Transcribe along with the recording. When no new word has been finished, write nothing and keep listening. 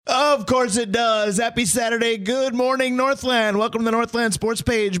Of course it does. Happy Saturday. Good morning, Northland. Welcome to the Northland Sports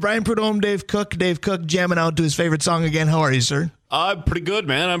Page. Brian Prudhomme, Dave Cook jamming out to his favorite song again. How are you, sir? I'm pretty good,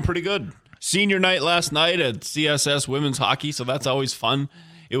 man. I'm pretty good. Senior night last night at CSS women's hockey, so that's always fun.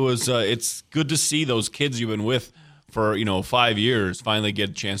 It was. It's good to see those kids you've been with for 5 years finally get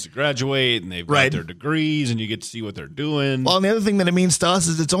a chance to graduate, and they've got their degrees, and you get to see what they're doing. Well, and the other thing that it means to us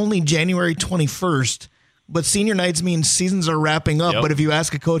is it's only January 21st. But senior nights means seasons are wrapping up. Yep. But if you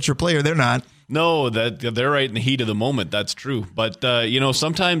ask a coach or player, they're not. No, that they're right in the heat of the moment. That's true. But,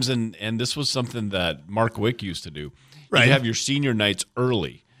 sometimes, and this was something that Mark Wick used to do, you'd have your senior nights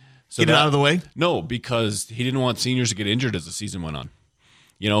early. So get it out of the way? No, because he didn't want seniors to get injured as the season went on.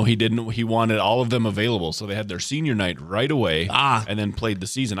 He wanted all of them available. So they had their senior night right away and then played the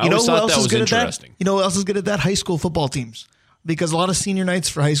season. I always thought that was interesting. You know who else is good at that? High school football teams. Because a lot of senior nights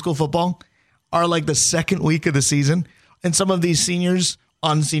for high school football are like the second week of the season. And some of these seniors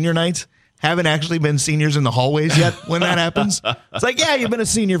on senior nights haven't actually been seniors in the hallways yet when that happens. It's like, yeah, you've been a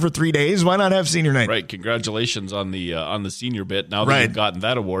senior for 3 days. Why not have senior night? Right. Congratulations on the senior bit. Now that you've gotten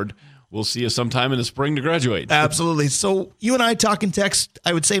that award, we'll see you sometime in the spring to graduate. Absolutely. So you and I talk in text,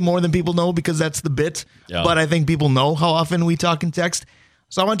 I would say more than people know because that's the bit. Yeah. But I think people know how often we talk in text.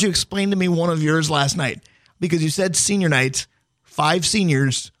 So I want you to explain to me one of yours last night because you said senior night, 5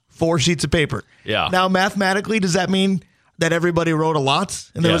 seniors, 4 sheets of paper. Yeah. Now, mathematically, does that mean that everybody wrote a lot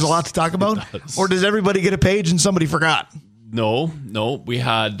and there was a lot to talk about? Or does everybody get a page and somebody forgot? No. We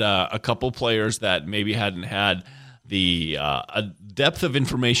had a couple players that maybe hadn't had the depth of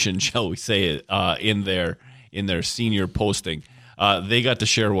information, shall we say, in their senior posting. They got to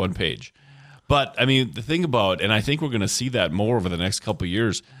share one page. But, I mean, the thing about, and I think we're going to see that more over the next couple of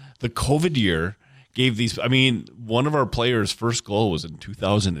years, the COVID year gave these, one of our players' first goal was in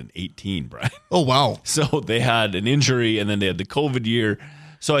 2018, Brian. Oh, wow. So they had an injury, and then they had the COVID year.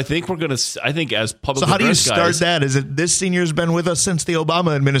 So I think as public address guys. So how do you start that? Is it this senior's been with us since the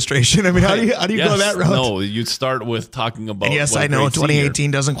Obama administration? I mean, how do you go that route? No, you'd start with talking about. And yes, I know 2018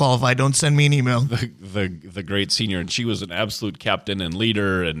 senior doesn't qualify. Don't send me an email. The great senior, and she was an absolute captain and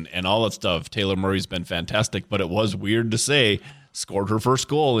leader and all that stuff. Taylor Murray's been fantastic, but it was weird to say scored her first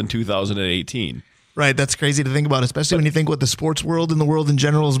goal in 2018. Right, that's crazy to think about, especially when you think what the sports world and the world in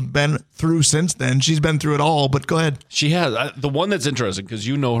general has been through since then. She's been through it all, but go ahead. She has. The one that's interesting, because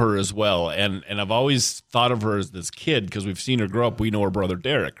you know her as well, and I've always thought of her as this kid, because we've seen her grow up. We know her brother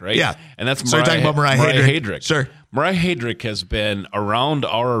Derek, right? Yeah. And that's Mariah, talking about Mariah Haydrick. Sure. Mariah Haydrick has been around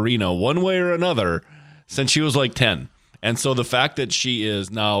our arena one way or another since she was like 10. And so the fact that she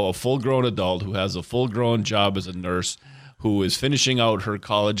is now a full-grown adult who has a full-grown job as a nurse, who is finishing out her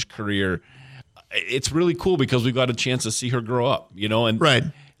college career, it's really cool because we've got a chance to see her grow up,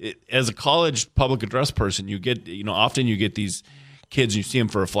 and as a college public address person, you get, often you get these kids, you see them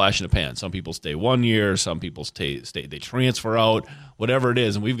for a flash in the pan. Some people stay 1 year, some people stay, they transfer out, whatever it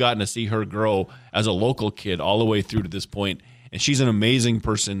is. And we've gotten to see her grow as a local kid all the way through to this point. And she's an amazing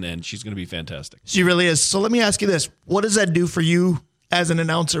person, and she's going to be fantastic. She really is. So let me ask you this. What does that do for you as an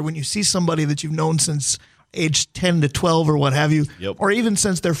announcer when you see somebody that you've known since age 10 to 12 or what have you, or even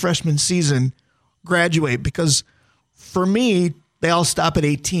since their freshman season, graduate? Because for me, they all stop at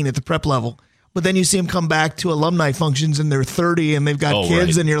 18 at the prep level. But then you see them come back to alumni functions and they're 30 and they've got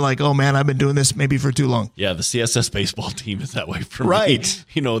kids and you're like, oh man, I've been doing this maybe for too long. Yeah, the CSS baseball team is that way for me.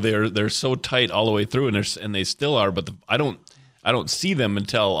 They're so tight all the way through and they still are, but I don't see them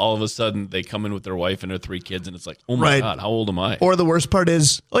until all of a sudden they come in with their wife and their 3 kids, and it's like, oh my God, how old am I? Or the worst part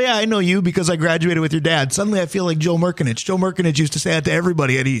is, oh yeah, I know you because I graduated with your dad. Suddenly I feel like Joe Merkinich. Joe Merkinich used to say that to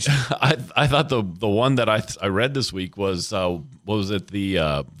everybody at East. I thought the one that I read this week was what was it,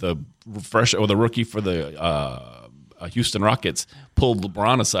 the rookie for the Houston Rockets pulled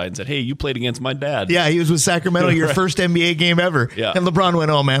LeBron aside and said, hey, you played against my dad. Yeah, he was with Sacramento, your first NBA game ever. Yeah. And LeBron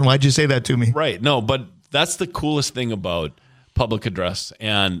went, oh man, why'd you say that to me? Right. No, but that's the coolest thing about public address,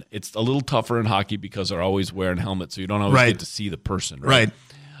 and it's a little tougher in hockey because they're always wearing helmets, so you don't always get to see the person. Right.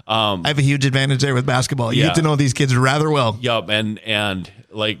 I have a huge advantage there with basketball. You get to know these kids rather well. Yep, and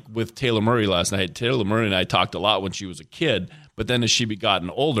like with Taylor Murray last night, Taylor Murray and I talked a lot when she was a kid, but then as she gotten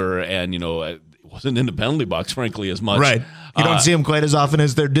older, and it wasn't in the penalty box, frankly, as much. Right. You don't see them quite as often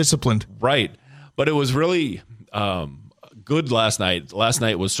as they're disciplined. Right. But it was really good last night. Last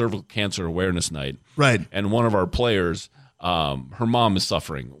night was cervical cancer awareness night. Right. And one of our players, her mom is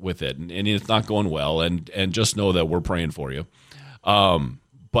suffering with it, and it's not going well, and just know that we're praying for you.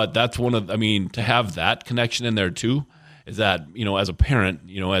 But that's to have that connection in there too is that, as a parent,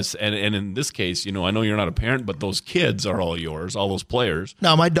 and in this case, I know you're not a parent, but those kids are all yours, all those players.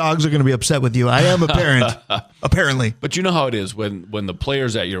 Now, my dogs are going to be upset with you. I am a parent, apparently. But you know how it is when the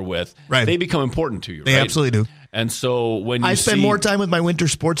players that you're with, right, they become important to you, They absolutely do. And so when I spend more time with my winter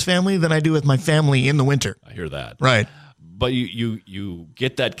sports family than I do with my family in the winter. I hear that. Right. But you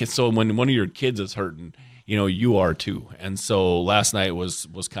get that. So when one of your kids is hurting, you are too. And so last night was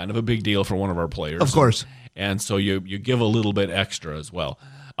kind of a big deal for one of our players. Of course. And so you give a little bit extra as well.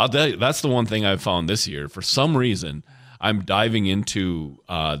 I'll tell you, that's the one thing I've found this year. For some reason, I'm diving into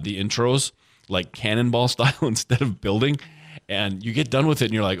the intros like cannonball style instead of building. And you get done with it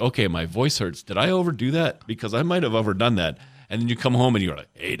and you're like, okay, my voice hurts. Did I overdo that? Because I might have overdone that. And then you come home and you're like,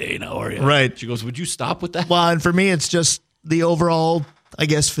 hey, Dane, how are you? Right. She goes, would you stop with that? Well, and for me, it's just the overall, I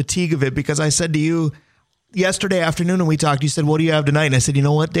guess, fatigue of it. Because I said to you yesterday afternoon when we talked, you said, what do you have tonight? And I said, you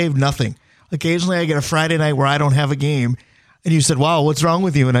know what, Dave? Nothing. Occasionally I get a Friday night where I don't have a game. And you said, wow, what's wrong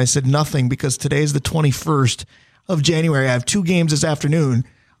with you? And I said, nothing, because today's the 21st of January. I have 2 games this afternoon.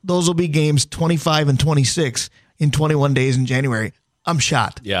 Those will be games 25 and 26 in 21 days in January. I'm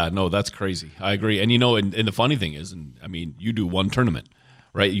shot. Yeah, no, that's crazy. I agree. And and the funny thing is, you do one tournament,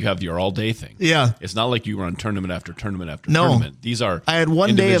 right? You have your all-day thing. Yeah. It's not like you run tournament after tournament after tournament. These are I had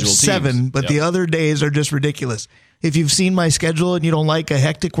one day of individual 7, teams. but the other days are just ridiculous. If you've seen my schedule and you don't like a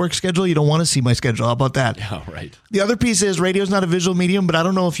hectic work schedule, you don't want to see my schedule. How about that? Yeah, right. The other piece is radio's not a visual medium, but I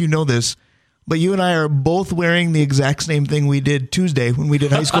don't know if you know this, but you and I are both wearing the exact same thing we did Tuesday when we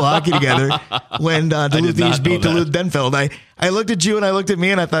did high school hockey together when Duluth East beat Duluth Denfeld. I looked at you and I looked at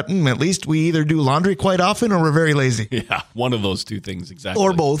me and I thought, at least we either do laundry quite often or we're very lazy. Yeah, one of those two things, exactly.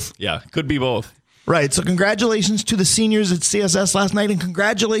 Or both. Yeah, could be both. Right. So congratulations to the seniors at CSS last night, and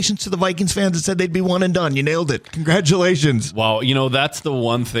congratulations to the Vikings fans that said they'd be one and done. You nailed it. Congratulations. Well, that's the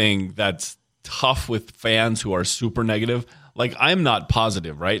one thing that's tough with fans who are super negative. Like, I'm not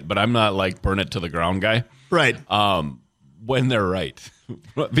positive, right? But I'm not like burn it to the ground guy. Right. When they're right.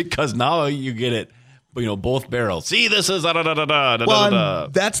 Because now you get it, both barrels. See, this is Well,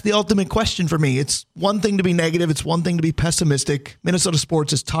 that's the ultimate question for me. It's one thing to be negative. It's one thing to be pessimistic. Minnesota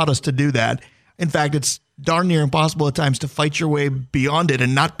sports has taught us to do that. In fact, it's darn near impossible at times to fight your way beyond it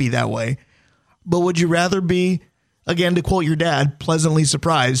and not be that way. But would you rather be, again, to quote your dad, pleasantly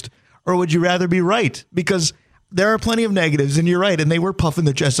surprised, or would you rather be right? Because there are plenty of negatives, and you're right, and they were puffing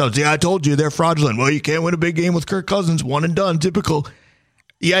their chests out. Yeah, I told you, they're fraudulent. Well, you can't win a big game with Kirk Cousins, one and done, typical.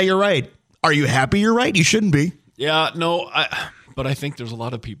 Yeah, you're right. Are you happy you're right? You shouldn't be. Yeah, no, but I think there's a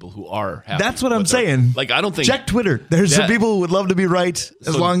lot of people who are happy. That's what I'm saying. Like, I don't think... Check Twitter. There's some people who would love to be right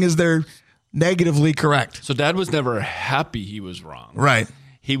as long as they're negatively correct. So Dad was never happy he was wrong. Right.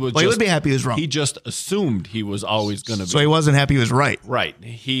 He would he would be happy he was wrong. He just assumed he was always going to be. So he wasn't happy he was right. Right.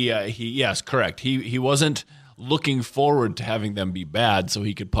 Yes, correct. He wasn't looking forward to having them be bad so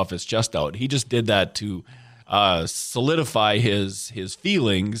he could puff his chest out. He just did that to solidify his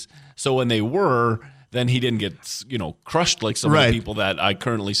feelings. So when they were, then he didn't get crushed like some of the people that I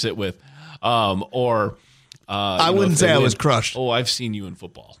currently sit with. I wouldn't say I was crushed. Oh, I've seen you in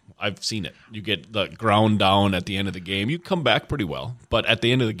football. I've seen it. You get the ground down at the end of the game. You come back pretty well, but at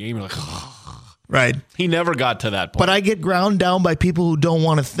the end of the game, you're like, right. He never got to that point. But I get ground down by people who don't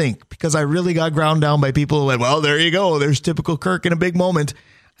want to think, because I really got ground down by people who went, well, there you go. There's typical Kirk in a big moment.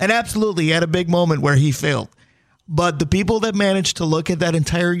 And absolutely, he had a big moment where he failed. But the people that managed to look at that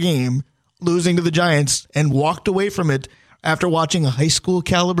entire game, losing to the Giants, and walked away from it after watching a high school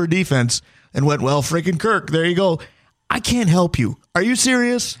caliber defense and went, well, freaking Kirk, there you go. I can't help you. Are you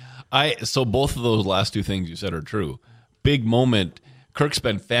serious? So both of those last two things you said are true. Big moment. Kirk's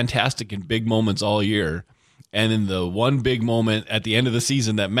been fantastic in big moments all year. And in the one big moment at the end of the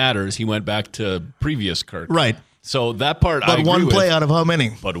season that matters, he went back to previous Kirk. Right. So that part, I agree one play with. out of how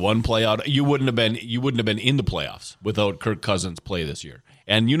many? But one play out. You wouldn't have been in the playoffs without Kirk Cousins' play this year.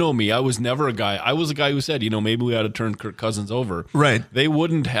 And you know me, I was never a guy. I was a guy who said, maybe we ought to turn Kirk Cousins over. Right. They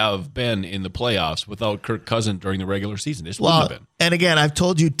wouldn't have been in the playoffs without Kirk Cousins during the regular season. It wouldn't have been. And again, I've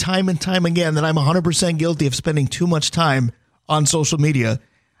told you time and time again that I'm 100% guilty of spending too much time on social media.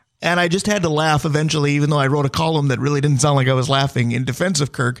 And I just had to laugh eventually, even though I wrote a column that really didn't sound like I was laughing in defense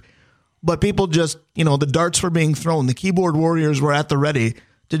of Kirk. But people just, the darts were being thrown. The keyboard warriors were at the ready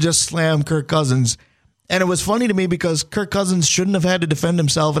to just slam Kirk Cousins. And it was funny to me because Kirk Cousins shouldn't have had to defend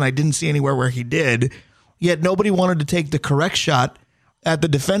himself, and I didn't see anywhere where he did. Yet nobody wanted to take the correct shot at the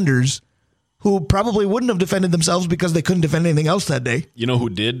defenders, who probably wouldn't have defended themselves because they couldn't defend anything else that day. You know who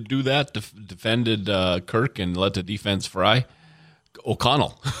did do that? Defended Kirk and let the defense fry?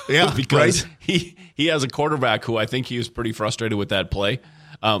 O'Connell. Yeah, because he has a quarterback who I think he was pretty frustrated with that play.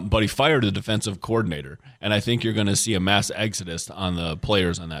 but he fired a defensive coordinator, and I think you're going to see a mass exodus on the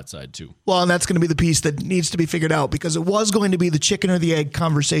players on that side too. Well, and that's going to be the piece that needs to be figured out, because it was going to be the chicken or the egg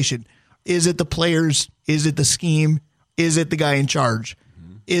conversation. Is it the players? Is it the scheme? Is it the guy in charge?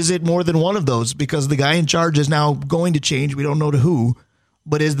 Mm-hmm. Is it more than one of those? Because the guy in charge is now going to change. We don't know to who,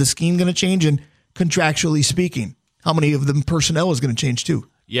 but is the scheme going to change? And contractually speaking, how many of the personnel is going to change too?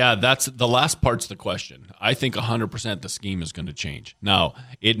 Yeah, that's the last part's the question. I think 100% the scheme is going to change. Now,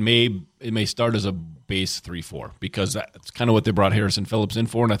 it may start as a base 3-4 because that's kind of what they brought Harrison Phillips in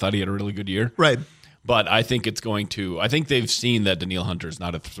for, and I thought he had a really good year. Right. But I think it's going to – I think they've seen that Danielle Hunter is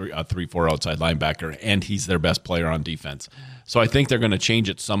not a 3-4 outside linebacker, and he's their best player on defense. So I think they're going to change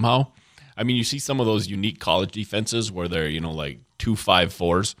it somehow. I mean, you see some of those unique college defenses where they're, like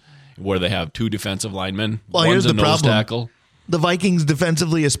 2-5-4s, where they have two defensive linemen. Well, one's here's the a nose problem. tackle. The Vikings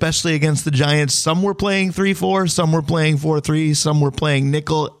defensively, especially against the Giants, some were playing 3-4, some were playing 4-3, some were playing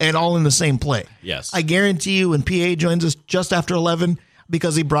nickel, and all in the same play. Yes. I guarantee you when PA joins us just after 11,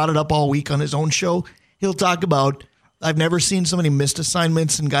 because he brought it up all week on his own show, he'll talk about, I've never seen so many missed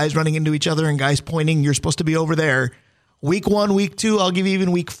assignments and guys running into each other and guys pointing, you're supposed to be over there. Week 1, week 2, I'll give you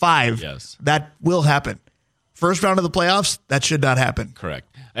even week 5. Yes. That will happen. First round of the playoffs, that should not happen.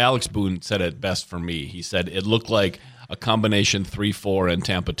 Correct. Alex Boone said it best for me. He said it looked like a combination 3-4 and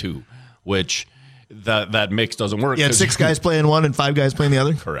Tampa 2, which that mix doesn't work. Yeah, 6 guys playing one and 5 guys playing the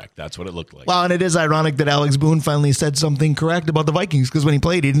other. Correct. That's what it looked like. Well, and it is ironic that Alex Boone finally said something correct about the Vikings, because when he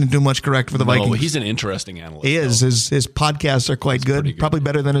played, he didn't do much correct for the Vikings. He's an interesting analyst. He is. His podcasts are quite good. Probably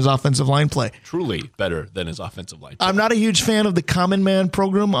better than his offensive line play. Truly better than his offensive line play. I'm not a huge fan of the Common Man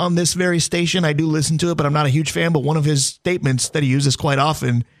program on this very station. I do listen to it, but I'm not a huge fan. But one of his statements that he uses quite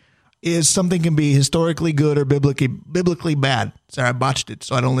often is something can be historically good or biblically bad. Sorry, I botched it,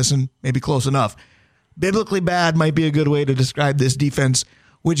 so I don't listen. Maybe close enough. Biblically bad might be a good way to describe this defense,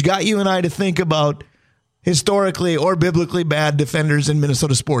 which got you and I to think about historically or biblically bad defenders in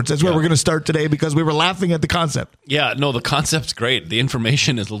Minnesota sports. That's where we're going to start today, because we were laughing at the concept. Yeah, no, the concept's great. The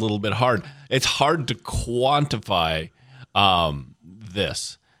information is a little bit hard. It's hard to quantify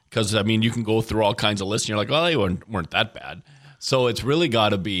this because, I mean, you can go through all kinds of lists and you're like, well, they weren't that bad. So it's really got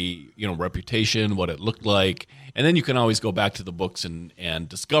to be, reputation, what it looked like. And then you can always go back to the books and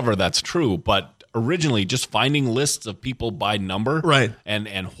discover that's true. But originally, just finding lists of people by number, right, and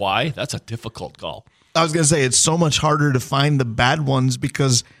why, that's a difficult call. I was going to say it's so much harder to find the bad ones,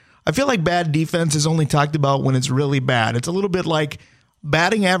 because I feel like bad defense is only talked about when it's really bad. It's a little bit like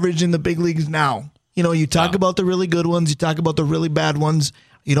batting average in the big leagues now. You talk about the really good ones, you talk about the really bad ones.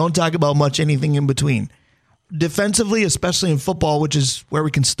 You don't talk about much anything in between. Defensively, especially in football, which is where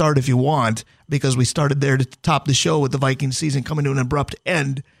we can start if you want, because we started there to top the show with the Vikings season coming to an abrupt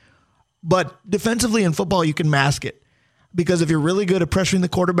end. But defensively in football, you can mask it, because if you're really good at pressuring the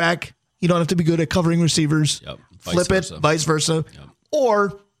quarterback, you don't have to be good at covering receivers. Yep. Vice versa. Yep.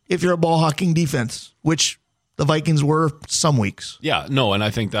 Or if you're a ball hawking defense, which the Vikings were some weeks. Yeah, no, and I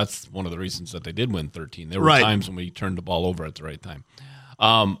think that's one of the reasons that they did win 13. There were times when we turned the ball over at the right time.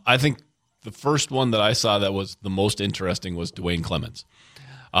 I think the first one that I saw that was the most interesting was Dwayne Clemens.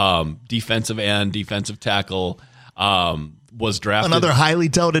 Defensive end, defensive tackle, was drafted. Another highly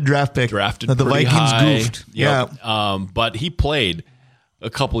touted draft pick. Drafted that the pretty Vikings high. goofed. Yep. Yeah. But he played a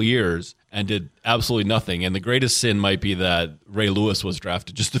couple years and did absolutely nothing. And the greatest sin might be that Ray Lewis was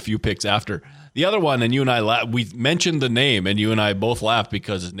drafted just a few picks after. The other one, and you and I we mentioned the name, and you and I both laughed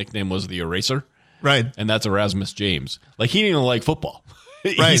because his nickname was the Eraser. Right. And that's Erasmus James. Like, he didn't even like football.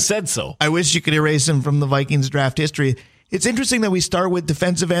 Right. He said so. I wish you could erase him from the Vikings draft history. It's interesting that we start with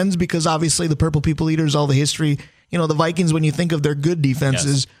defensive ends, because obviously the Purple People Eaters, all the history. The Vikings, when you think of their good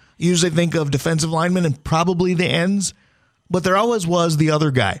defenses, you usually think of defensive linemen and probably the ends. But there always was the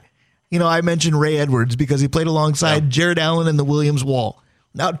other guy. I mentioned Ray Edwards because he played alongside Jared Allen and the Williams Wall.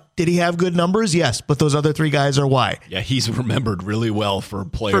 Now, did he have good numbers? Yes, but those other 3 guys are why. Yeah, he's remembered really well for a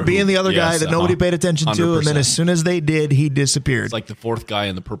player. For being the other guy that nobody paid attention 100%. to, and then as soon as they did, he disappeared. It's like the 4th guy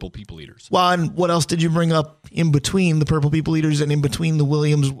in the Purple People Eaters. Well, and what else did you bring up in between the Purple People Eaters and in between the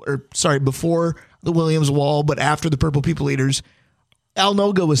before the Williams Wall, but after the Purple People Eaters? Al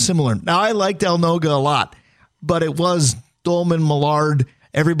Noga was similar. Now, I liked Al Noga a lot, but it was Dolman, Millard,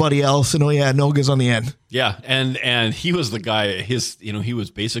 everybody else, and Noga's on the end. Yeah, and he was the guy. He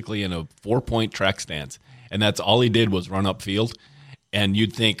was basically in a 4-point track stance, and that's all he did was run upfield. And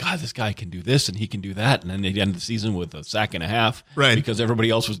you'd think, God, this guy can do this and he can do that, and then they'd end the season with a sack and a half, right? Because everybody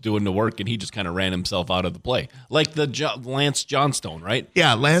else was doing the work, and he just kind of ran himself out of the play, like the Lance Johnstone, right?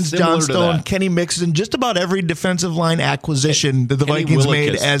 Yeah, Lance Johnstone, Kenny Mixon, just about every defensive line acquisition that the Vikings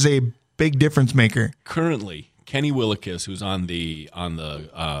made as a big difference maker. Currently, Kenny Willekes, who's on the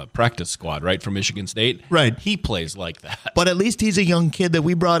practice squad, right, from Michigan State. Right. He plays like that. But at least he's a young kid that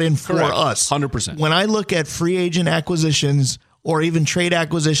we brought in for Correct. us. 100%. When I look at free agent acquisitions or even trade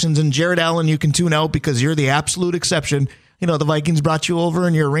acquisitions, and Jared Allen, you can tune out because you're the absolute exception. You know, the Vikings brought you over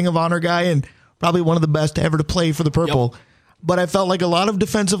and you're a Ring of Honor guy and probably one of the best ever to play for the Purple. Yep. But I felt like a lot of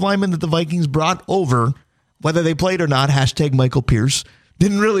defensive linemen that the Vikings brought over, whether they played or not, hashtag Michael Pierce,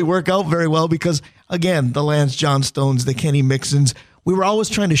 didn't really work out very well because, again, the Lance Johnstones, the Kenny Mixons, we were always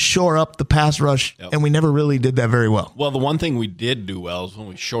trying to shore up the pass rush, and we never really did that very well. Well, the one thing we did do well is when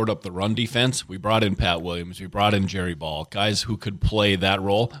we shored up the run defense, we brought in Pat Williams, we brought in Jerry Ball, guys who could play that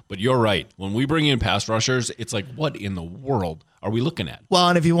role. But you're right. When we bring in pass rushers, it's like, what in the world are we looking at? Well,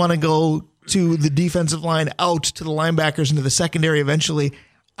 and if you want to go to the defensive line out to the linebackers into the secondary eventually,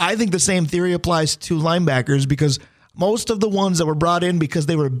 I think the same theory applies to linebackers because most of the ones that were brought in because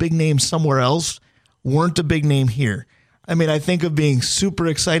they were a big name somewhere else weren't a big name here. I mean, I think of being super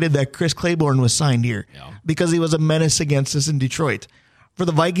excited that Chris Claiborne was signed here because he was a menace against us in Detroit. For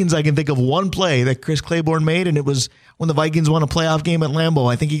the Vikings, I can think of one play that Chris Claiborne made, and it was when the Vikings won a playoff game at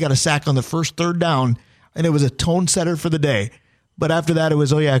Lambeau. I think he got a sack on the first third down, and it was a tone setter for the day. But after that, it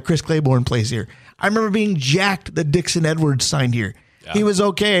was, Chris Claiborne plays here. I remember being jacked that Dixon Edwards signed here. Yeah. He was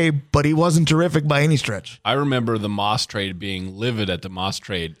okay, but he wasn't terrific by any stretch. I remember the Moss trade being livid at the Moss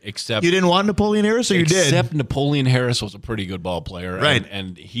trade, except... You didn't want Napoleon Harris, or you did? Except Napoleon Harris was a pretty good ball player, right?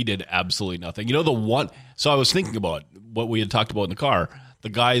 And he did absolutely nothing. You know, the one... So I was thinking about what we had talked about in the car. The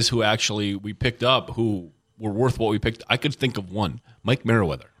guys who actually we picked up who were worth what we picked. I could think of one. Mike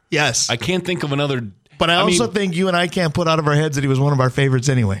Merriweather. Yes. I can't think of another... But I also think you and I can't put out of our heads that he was one of our favorites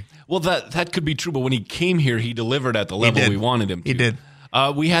anyway. Well, that could be true, but when he came here, he delivered at the level we wanted him to. He did.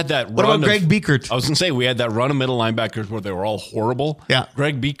 We had that run. What about Greg Biekert? I was going to say, we had that run of middle linebackers where they were all horrible. Yeah.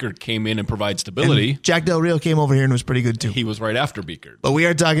 Greg Biekert came in and provided stability. And Jack Del Rio came over here and was pretty good too. He was right after Biekert. But we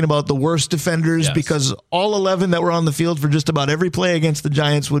are talking about the worst defenders because all 11 that were on the field for just about every play against the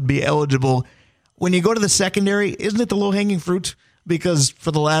Giants would be eligible. When you go to the secondary, isn't it the low-hanging fruit? Because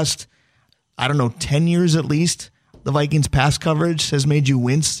for the last, 10 years at least, the Vikings pass coverage has made you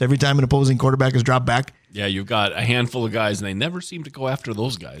wince every time an opposing quarterback has dropped back. Yeah, you've got a handful of guys, and they never seem to go after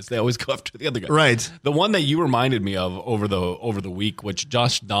those guys. They always go after the other guys. Right. The one that you reminded me of over the week, which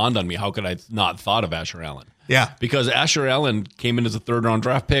just dawned on me, how could I not thought of Asher Allen? Yeah. Because Asher Allen came in as a third-round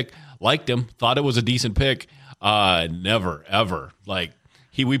draft pick, liked him, thought it was a decent pick. Never, ever.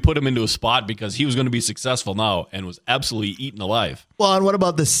 We put him into a spot because he was going to be successful now and was absolutely eaten alive. Well, and what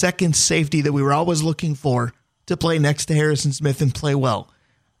about the second safety that we were always looking for to play next to Harrison Smith and play well?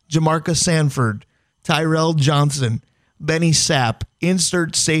 Jamarcus Sanford, Tyrell Johnson, Benny Sapp,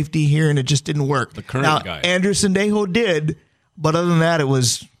 insert safety here, and it just didn't work. The current guy. Andrew Sendejo did, but other than that, it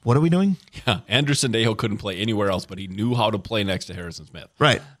was, what are we doing? Yeah, Andrew Sendejo couldn't play anywhere else, but he knew how to play next to Harrison Smith.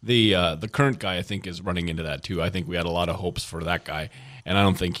 Right. The current guy, I think, is running into that, too. I think we had a lot of hopes for that guy, and I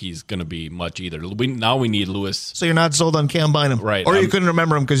don't think he's going to be much either. Now we need Lewis. So you're not sold on Cam Bynum? Right. Or you couldn't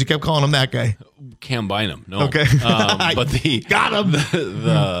remember him because you kept calling him that guy? Cam Bynum, no. Okay. But got him.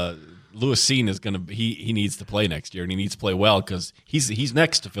 The Lewis Cine is going to he needs to play next year, and he needs to play well because he's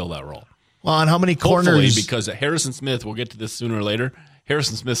next to fill that role. Well, and how many corners? Hopefully, because Harrison Smith, we'll get to this sooner or later,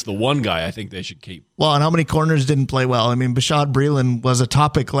 Harrison Smith's the one guy I think they should keep. Well, and how many corners didn't play well? I mean, Bashad Breeland was a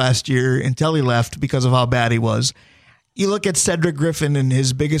topic last year until he left because of how bad he was. You look at Cedric Griffin and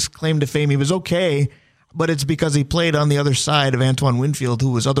his biggest claim to fame, he was okay, but it's because he played on the other side of Antoine Winfield,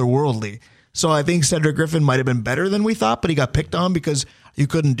 who was otherworldly. So I think Cedric Griffin might have been better than we thought, but he got picked on because you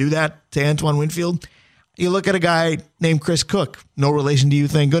couldn't do that to Antoine Winfield. You look at a guy named Chris Cook, no relation to you,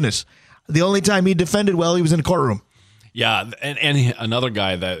 thank goodness. The only time he defended well, he was in a courtroom. Yeah, and another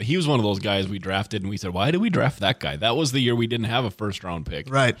guy that he was one of those guys we drafted, and we said, why did we draft that guy? That was the year we didn't have a first-round pick.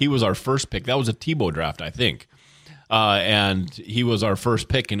 Right. He was our first pick. That was a Tebow draft, I think. And he was our first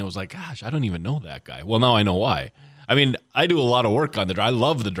pick, and it was like, gosh, I don't even know that guy. Well, now I know why. I mean, I do a lot of work on the draft. I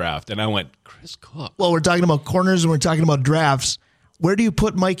love the draft, and I went, Chris Cook. Well, we're talking about corners, and we're talking about drafts. Where do you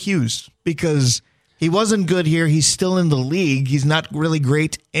put Mike Hughes? Because he wasn't good here. He's still in the league. He's not really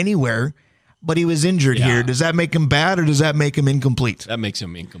great anywhere, but he was injured here. Does that make him bad, or does that make him incomplete? That makes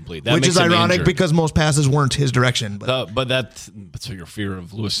him incomplete. Which is ironic because most passes weren't his direction. But that's your fear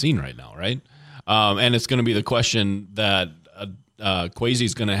of Lewis Cine right now, right? And it's going to be the question that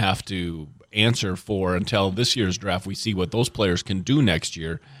Kwesi's going to have to answer for until this year's draft. We see what those players can do next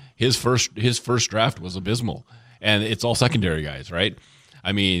year. His first draft was abysmal, and it's all secondary guys, right?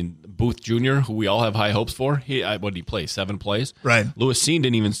 I mean, Booth Jr., who we all have high hopes for, what did he play? 7 plays? Right. Lewis Cine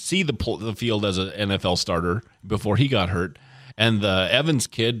didn't even see the field as an NFL starter before he got hurt. And the Evans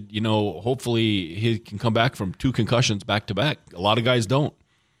kid, hopefully he can come back from 2 concussions back to back. A lot of guys don't.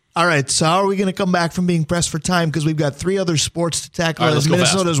 All right, so how are we going to come back from being pressed for time? Because we've got 3 other sports to tackle as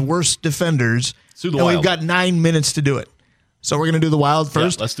Minnesota's worst defenders. Let's do the Wild. We've got 9 minutes to do it. So we're going to do the Wild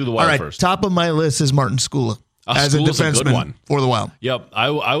first? Yeah, let's do the Wild first. Top of my list is Martin Skula as a defenseman for the Wild. Yep,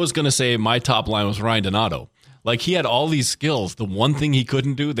 I was going to say my top line was Ryan Donato. Like, he had all these skills. The one thing he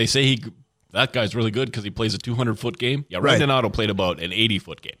couldn't do, they say that guy's really good because he plays a 200-foot game. Yeah, Ryan Donato played about an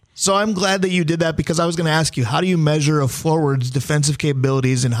 80-foot game. So I'm glad that you did that because I was going to ask you, how do you measure a forward's defensive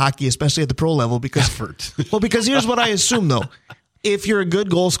capabilities in hockey, especially at the pro level? Because effort. Well, because here's what I assume, though. If you're a good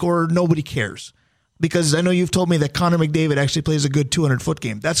goal scorer, nobody cares. Because I know you've told me that Connor McDavid actually plays a good 200-foot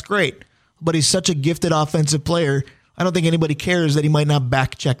game. That's great. But he's such a gifted offensive player, I don't think anybody cares that he might not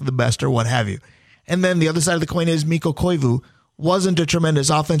back check the best or what have you. And then the other side of the coin is Mikko Koivu wasn't a tremendous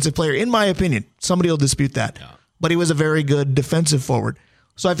offensive player, in my opinion. Somebody will dispute that. Yeah. But he was a very good defensive forward.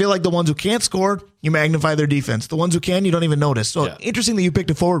 So I feel like the ones who can't score, you magnify their defense. The ones who can, you don't even notice. So Interesting that you picked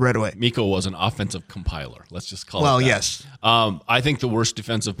a forward right away. Mikko was an offensive compiler. Let's just call it that. Well, yes. I think the worst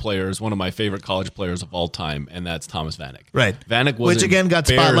defensive player is one of my favorite college players of all time, and that's Thomas Vanek. Right. Vanek was Which again got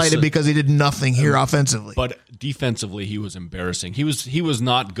spotlighted because he did nothing here offensively. But defensively, he was embarrassing. He was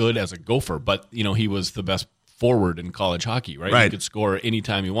not good as a gopher, but he was the best forward in college hockey, right? He could score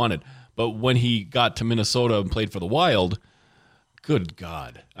anytime he wanted. But when he got to Minnesota and played for the Wild, good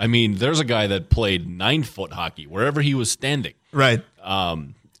God. I mean, there's a guy that played 9-foot hockey wherever he was standing. Right.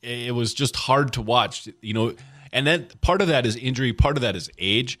 It was just hard to watch, and then part of that is injury, part of that is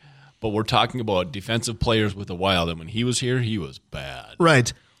age, but we're talking about defensive players with the Wild, and when he was here, he was bad.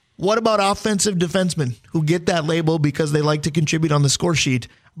 Right. What about offensive defensemen who get that label because they like to contribute on the score sheet,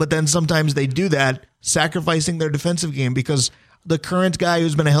 but then sometimes they do that, sacrificing their defensive game because the current guy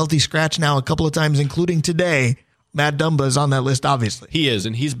who's been a healthy scratch now a couple of times, including today, Matt Dumba, is on that list, obviously. He is,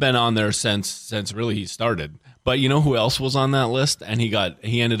 and he's been on there since really he started. But you know who else was on that list? And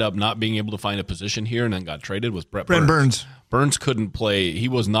he ended up not being able to find a position here and then got traded was Brent Burns. Burns couldn't play. He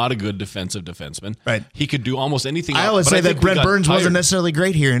was not a good defensive defenseman. Right. He could do almost anything I always say that Brent Burns wasn't necessarily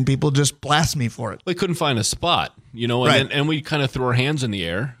great here, and people just blast me for it. We couldn't find a spot, and we kind of threw our hands in the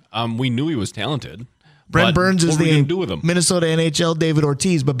air. We knew he was talented. Brent Burns is the Minnesota NHL David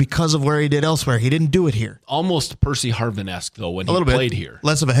Ortiz, but because of where he did elsewhere, he didn't do it here. Almost Percy Harvin-esque, though, when he played here.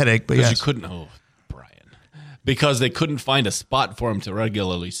 Less of a headache, but yes. You couldn't, Brian. Because they couldn't find a spot for him to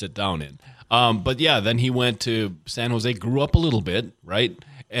regularly sit down in. But yeah, then he went to San Jose, grew up a little bit, right,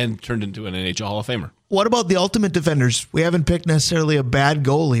 and turned into an NHL Hall of Famer. What about the ultimate defenders? We haven't picked necessarily a bad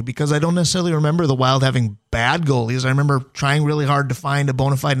goalie because I don't necessarily remember the Wild having bad goalies. I remember trying really hard to find a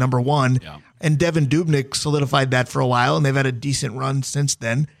bona fide number one. Yeah. And Devin Dubnyk solidified that for a while, and they've had a decent run since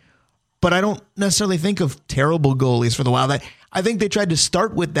then. But I don't necessarily think of terrible goalies for the Wild. I think they tried to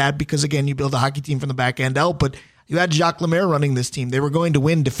start with that because, again, you build a hockey team from the back end out, but you had Jacques Lemaire running this team. They were going to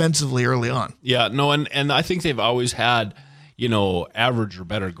win defensively early on. Yeah, no, and I think they've always had, average or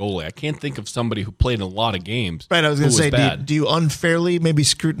better goalie. I can't think of somebody who played in a lot of games. Right, I was going to say, do you unfairly maybe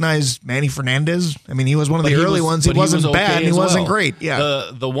scrutinize Manny Fernandez? I mean, he was one of the early ones. He wasn't bad. Okay, he wasn't great.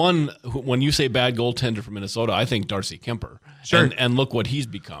 Yeah. The one, when you say bad goaltender for Minnesota, I think Darcy Kemper. Sure. And look what he's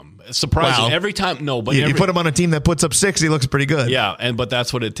become. Surprising. Wow. Every time, no, but you put him on a team that puts up 6, he looks pretty good. Yeah, but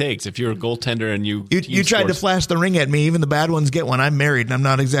that's what it takes. If you're a goaltender and you tried to flash the ring at me, even the bad ones get one. I'm married and I'm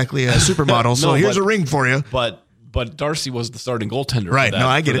not exactly a supermodel, so here's a ring for you. But Darcy was the starting goaltender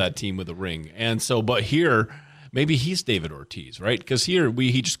for that team with a ring. And so, but here, maybe he's David Ortiz, right? Because here,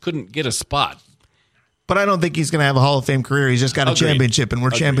 he just couldn't get a spot. But I don't think he's going to have a Hall of Fame career. He's just got a championship, and we're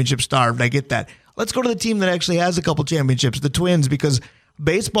championship starved. I get that. Let's go to the team that actually has a couple championships, the Twins, because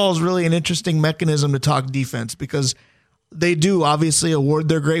baseball is really an interesting mechanism to talk defense because they do obviously award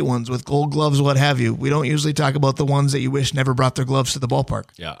their great ones with gold gloves, what have you. We don't usually talk about the ones that you wish never brought their gloves to the ballpark.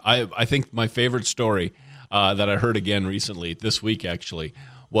 Yeah, I think my favorite story that I heard again recently, this week actually,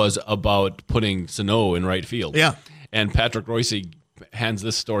 was about putting Sano in right field. Yeah. And Patrick Royce hands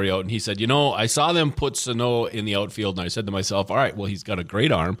this story out, and he said, I saw them put Sano in the outfield, and I said to myself, all right, well, he's got a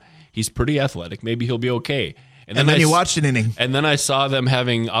great arm. He's pretty athletic. Maybe he'll be okay. And then you watched an inning. And then I saw them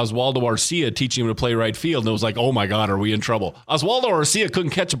having Oswaldo Arcia teaching him to play right field, and it was like, oh, my God, are we in trouble? Oswaldo Arcia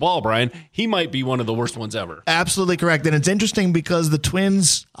couldn't catch a ball, Brian. He might be one of the worst ones ever. Absolutely correct. And it's interesting because the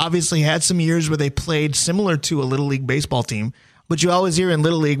Twins obviously had some years where they played similar to a Little League baseball team, but you always hear in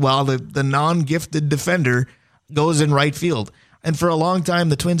Little League, while the non-gifted defender goes in right field. And for a long time,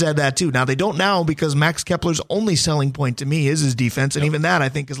 the Twins had that too. Now, they don't now because Max Kepler's only selling point to me is his defense, and even that I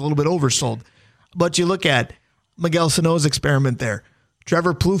think is a little bit oversold. But you look at Miguel Sano's experiment there.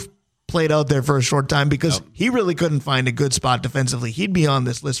 Trevor Plouffe played out there for a short time because he really couldn't find a good spot defensively. He'd be on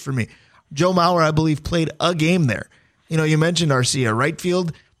this list for me. Joe Mauer, I believe, played a game there. You know, you mentioned Arcia, right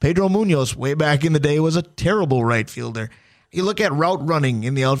field. Pedro Munoz, way back in the day, was a terrible right fielder. You look at route running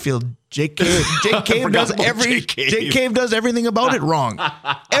in the outfield. Jake Cave does everything about it wrong.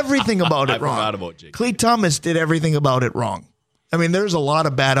 Everything about it wrong. Forgot about Jake. Clee Thomas did everything about it wrong. I mean, there's a lot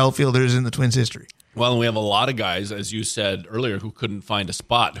of bad outfielders in the Twins' history. Well, and we have a lot of guys, as you said earlier, who couldn't find a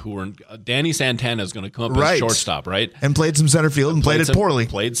spot. Who were Danny Santana is going to come up as shortstop, right? And played some center field and played it poorly.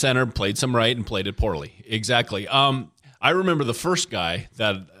 Played center, played some right, and played it poorly. Exactly. I remember the first guy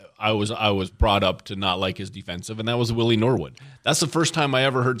that I was brought up to not like his defensive, and that was Willie Norwood. That's the first time I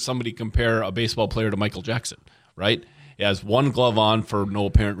ever heard somebody compare a baseball player to Michael Jackson, right? He has one glove on for no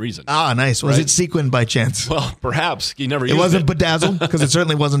apparent reason. Ah, nice. Was it sequined by chance? Well, perhaps. He never used it. It wasn't bedazzled, because it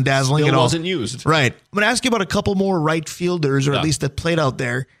certainly wasn't dazzling at all. It wasn't used. Right. I'm going to ask you about a couple more right fielders, or at least that played out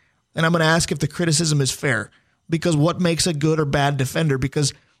there, and I'm going to ask if the criticism is fair, because what makes a good or bad defender?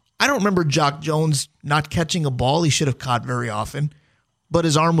 Because I don't remember Jock Jones not catching a ball he should have caught very often, but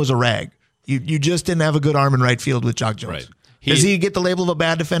his arm was a rag. You just didn't have a good arm in right field with Jock Jones. Right. Does he get the label of a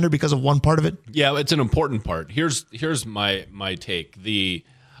bad defender because of one part of it? Yeah, it's an important part. Here's my take. The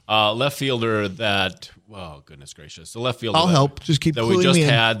left fielder that, oh, goodness gracious. The left fielder I'll help. Just keep that we just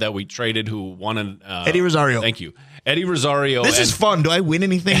had, that we traded, who won an... Eddie Rosario. Thank you. Eddie Rosario. This is fun. Do I win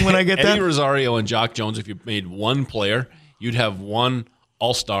anything when I get that? Eddie Rosario and Jock Jones, if you made one player, you'd have one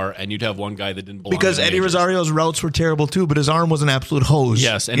all-star, and you'd have one guy that didn't belong. Because Eddie Rosario's routes were terrible too, but his arm was an absolute hose.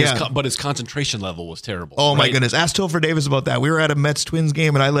 Yes, and but his concentration level was terrible. Oh my goodness! Ask Topher Davis about that. We were at a Mets Twins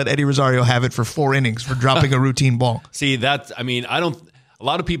game, and I let Eddie Rosario have it for 4 innings for dropping a routine ball. See, I don't. A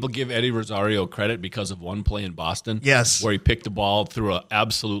lot of people give Eddie Rosario credit because of one play in Boston. Yes, where he picked the ball through an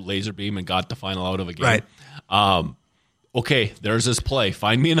absolute laser beam and got the final out of a game. Right. Okay, there's this play.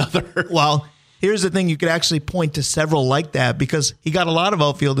 Find me another. Well, here's the thing. You could actually point to several like that because he got a lot of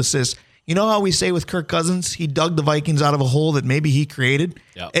outfield assists. You know how we say with Kirk Cousins, he dug the Vikings out of a hole that maybe he created?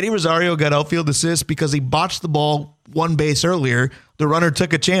 Yep. Eddie Rosario got outfield assists because he botched the ball one base earlier. The runner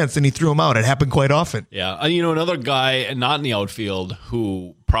took a chance and he threw him out. It happened quite often. Yeah. And, another guy not in the outfield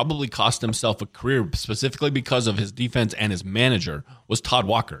who probably cost himself a career specifically because of his defense and his manager was Todd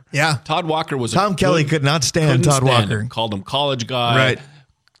Walker. Yeah. Todd Walker was Tom Kelly could not stand Todd Walker. Called him college guy. Right.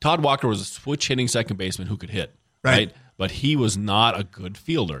 Todd Walker was a switch hitting second baseman who could hit. Right. But he was not a good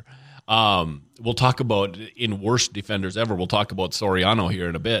fielder. We'll talk about in worst defenders ever. We'll talk about Soriano here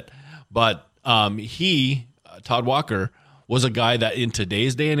in a bit. But Todd Walker, was a guy that in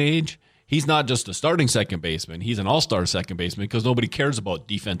today's day and age, he's not just a starting second baseman. He's an all-star second baseman because nobody cares about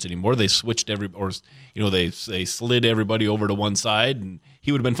defense anymore. They switched they slid everybody over to one side, and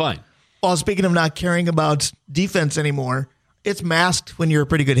he would have been fine. Well, speaking of not caring about defense anymore, it's masked when you're a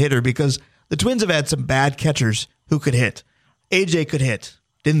pretty good hitter because the Twins have had some bad catchers who could hit. AJ could hit.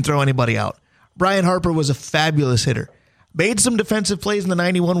 Didn't throw anybody out. Brian Harper was a fabulous hitter. Made some defensive plays in the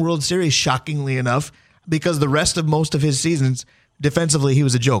 91 World Series, shockingly enough, because the rest of most of his seasons, defensively, he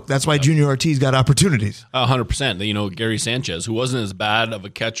was a joke. That's why Junior Ortiz got opportunities. 100%. Gary Sanchez, who wasn't as bad of a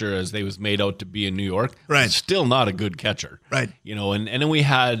catcher as they was made out to be in New York, right, still not a good catcher. Right. And then we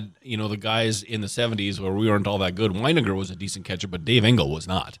had, the guys in the 70s where we weren't all that good. Weiniger was a decent catcher, but Dave Engel was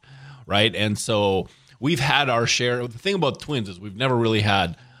not. Right. And so we've had our share. The thing about Twins is we've never really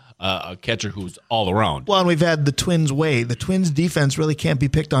had a catcher who's all around. Well, and we've had the Twins way. The Twins defense really can't be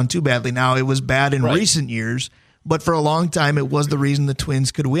picked on too badly. Now, it was bad in recent years, but for a long time, it was the reason the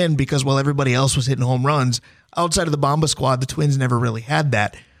Twins could win because while everybody else was hitting home runs, outside of the Bomba squad, the Twins never really had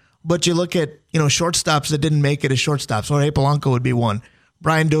that. But you look at, shortstops that didn't make it as shortstops. Jorge Polanco would be one.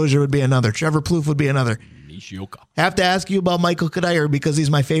 Brian Dozier would be another. Trevor Plouffe would be another. Nishioka. Have to ask you about Michael Kadire because he's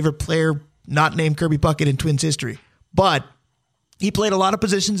my favorite player not named Kirby Puckett in Twins history. But he played a lot of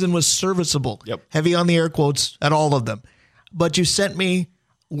positions and was serviceable. Yep. Heavy on the air quotes at all of them. But you sent me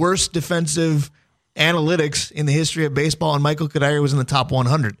worst defensive analytics in the history of baseball, and Michael Kadire was in the top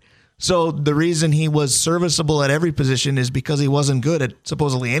 100. So the reason he was serviceable at every position is because he wasn't good at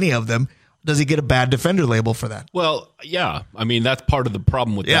supposedly any of them. Does he get a bad defender label for that? Well, yeah. I mean, that's part of the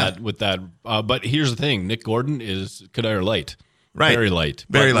problem with that. But here's the thing. Nick Gordon is Kadire light. Right. Very light.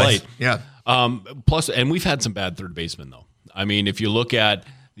 Very light. Yeah. Plus, and we've had some bad third basemen, though. I mean, if you look at,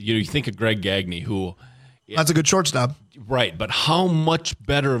 you think of Greg Gagne, who... That's a good shortstop. Right, but how much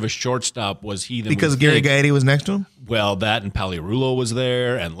better of a shortstop was he than because Gary Gaetti was next to him? Well, that and Paliarulo was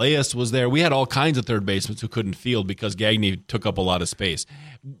there, and Leas was there. We had all kinds of third basemen who couldn't field because Gagne took up a lot of space.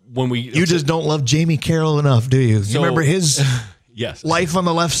 You just don't love Jamie Carroll enough, do you? You remember his yes. life on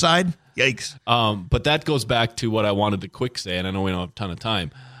the left side? Yikes. But that goes back to what I wanted to quick say, and I know we don't have a ton of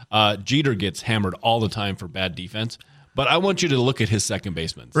time. Jeter gets hammered all the time for bad defense. But I want you to look at his second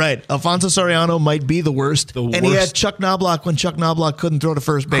baseman. Right. Alfonso Soriano might be the worst. And he had Chuck Knobloch when Chuck Knobloch couldn't throw to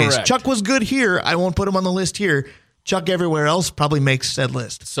first base. Correct. Chuck was good here. I won't put him on the list here. Chuck everywhere else probably makes said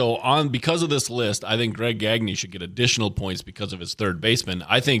list. So because of this list, I think Greg Gagne should get additional points because of his third baseman.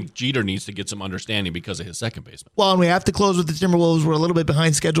 I think Jeter needs to get some understanding because of his second baseman. Well, and we have to close with the Timberwolves. We're a little bit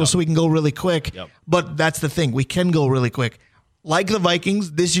behind schedule, so we can go really quick. But that's the thing. We can go really quick. Like the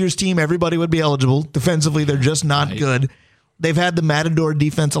Vikings, this year's team, everybody would be eligible. Defensively, they're just not good. They've had the Matador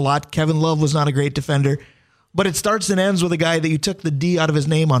defense a lot. Kevin Love was not a great defender. But it starts and ends with a guy that you took the D out of his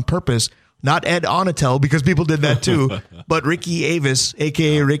name on purpose. Not Ed Onatel, because people did that too, but Ricky Avis,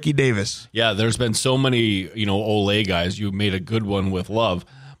 a.k.a. Ricky Davis. Yeah, there's been so many, Olay guys. You made a good one with Love.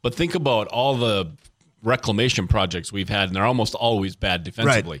 But think about all the reclamation projects we've had, and they're almost always bad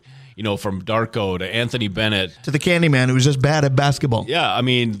defensively. Right. From Darko to Anthony Bennett. To the Candyman, who was just bad at basketball. Yeah, I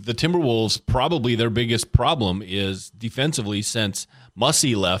mean, the Timberwolves, probably their biggest problem is defensively since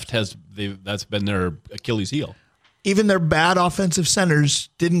Mussey left, that's been their Achilles heel. Even their bad offensive centers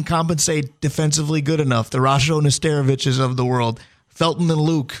didn't compensate defensively good enough. The Rasho Nesteroviches of the world, Felton and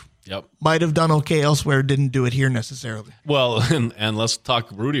Luke, might have done okay elsewhere, didn't do it here necessarily. Well, and let's talk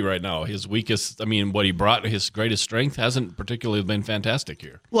Rudy right now. His weakest, what he brought, his greatest strength hasn't particularly been fantastic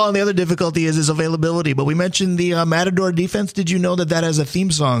here. Well, and the other difficulty is his availability. But we mentioned the Matador defense. Did you know that has a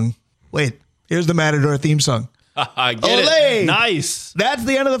theme song? Wait, here's the Matador theme song. I get it. Nice. That's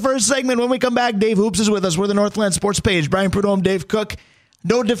the end of the first segment. When we come back, Dave Hoops is with us. We're the Northland Sports Page. Brian Prudhomme, Dave Cook.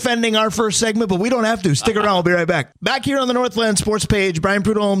 No defending our first segment, but we don't have to. Stick around. We'll be right back. Back here on the Northland Sports Page, Brian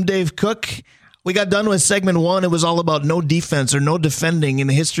Prudhomme, Dave Cook. We got done with segment one. It was all about no defense or no defending in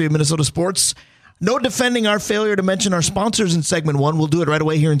the history of Minnesota sports. No defending our failure to mention our sponsors in segment one. We'll do it right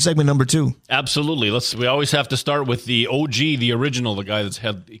away here in segment number two. Absolutely. We always have to start with the OG, the original, the guy that's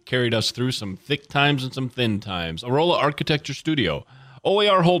carried us through some thick times and some thin times. Arola Architecture Studio,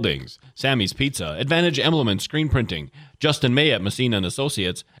 OAR Holdings, Sammy's Pizza, Advantage Emblem and Screen Printing, Justin May at Messina &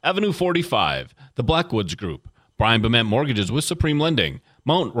 Associates, Avenue 45, the Blackwoods Group, Brian Bement Mortgages with Supreme Lending,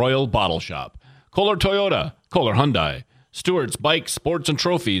 Mount Royal Bottle Shop, Kohler Toyota, Kohler Hyundai, Stewart's Bikes, Sports and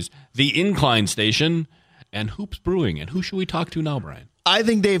Trophies, The Incline Station, and Hoops Brewing. And who should we talk to now, Brian? I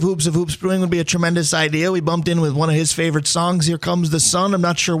think Dave Hoops of Hoops Brewing would be a tremendous idea. We bumped in with one of his favorite songs, Here Comes the Sun. I'm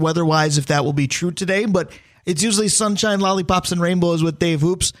not sure weather-wise if that will be true today, but it's usually sunshine, lollipops, and rainbows with Dave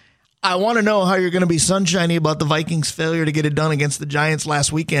Hoops. I want to know how you're going to be sunshiny about the Vikings' failure to get it done against the Giants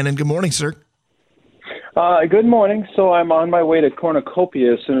last weekend. And good morning, sir. Good morning. So I'm on my way to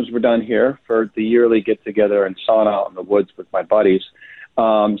Cornucopia as soon as we're done here for the yearly get-together and sauna out in the woods with my buddies.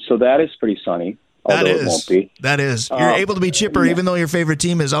 So that is pretty sunny, although it won't be. That is. You're able to be chipper even though your favorite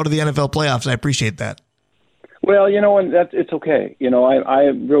team is out of the NFL playoffs. I appreciate that. Well, and it's okay.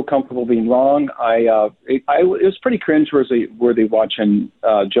 I'm real comfortable being wrong. It was pretty cringe-worthy watching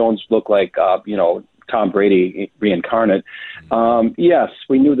Jones look like, Tom Brady reincarnate. Yes,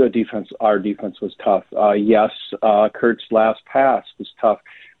 we knew our defense was tough. Yes, Kurt's last pass was tough.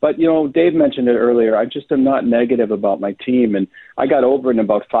 But, Dave mentioned it earlier. I just am not negative about my team. And I got over it in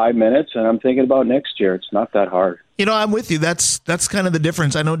about 5 minutes, and I'm thinking about next year. It's not that hard. I'm with you. That's kind of the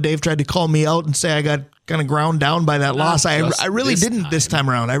difference. I know Dave tried to call me out and say I got kind of ground down by that loss. I really didn't this time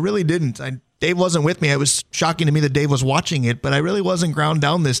around. I really didn't. Dave wasn't with me. It was shocking to me that Dave was watching it, but I really wasn't ground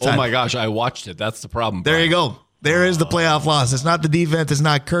down this time. Oh, my gosh. I watched it. That's the problem. There you go. There is the playoff loss. It's not the defense. It's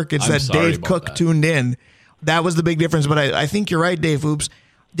not Kirk. It's that Dave Cook tuned in. That was the big difference. But I think you're right, Dave Hoops.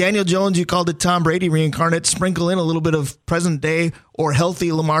 Daniel Jones, you called it Tom Brady reincarnate. Sprinkle in a little bit of present day or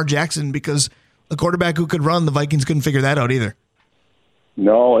healthy Lamar Jackson, because a quarterback who could run, the Vikings couldn't figure that out either.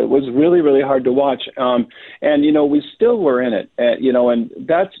 No, it was really, really hard to watch. And, we still were in it. And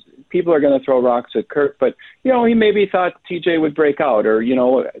that's people are going to throw rocks at Kirk. But, he maybe thought TJ would break out or,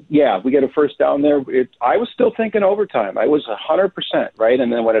 we get a first down there. I was still thinking overtime. I was 100%, right?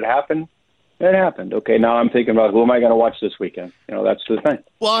 And then when it happened, it happened. Okay, now I'm thinking about who am I going to watch this weekend? That's the thing.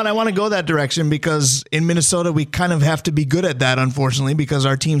 Well, and I want to go that direction because in Minnesota, we kind of have to be good at that, unfortunately, because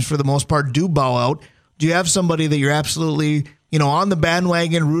our teams, for the most part, do bow out. Do you have somebody that you're absolutely, on the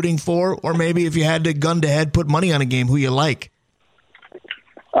bandwagon rooting for? Or maybe if you had to gun to head, put money on a game, who you like?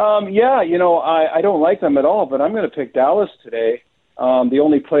 I don't like them at all, but I'm going to pick Dallas today. The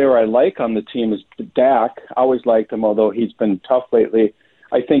only player I like on the team is Dak. I always liked him, although he's been tough lately.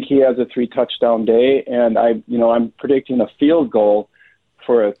 I think he has a 3-touchdown day, and I'm predicting a field goal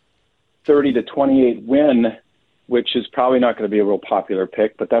for a 30-28 win, which is probably not going to be a real popular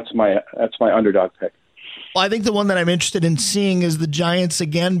pick, but that's my underdog pick. Well, I think the one that I'm interested in seeing is the Giants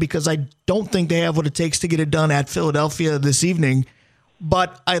again, because I don't think they have what it takes to get it done at Philadelphia this evening.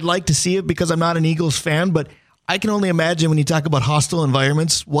 but I'd like to see it because I'm not an Eagles fan. But I can only imagine when you talk about hostile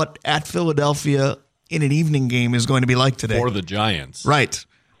environments, what at Philadelphia in an evening game is going to be like today. For the Giants. Right.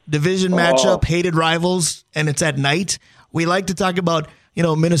 Division matchup, hated rivals, and it's at night. We like to talk about,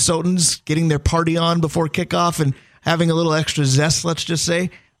 Minnesotans getting their party on before kickoff and having a little extra zest, let's just say.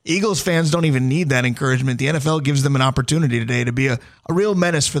 Eagles fans don't even need that encouragement. The NFL gives them an opportunity today to be a real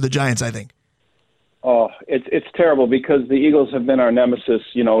menace for the Giants, I think. Oh, it's terrible because the Eagles have been our nemesis,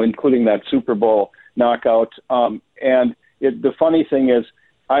 including that Super Bowl knockout. The funny thing is,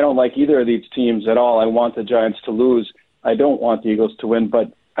 I don't like either of these teams at all. I want the Giants to lose. I don't want the Eagles to win,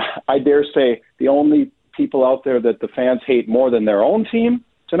 but I dare say the only people out there that the fans hate more than their own team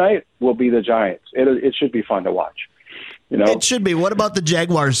tonight will be the Giants. It should be fun to watch. It should be. What about the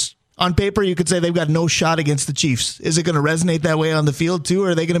Jaguars? On paper, you could say they've got no shot against the Chiefs. Is it going to resonate that way on the field too, or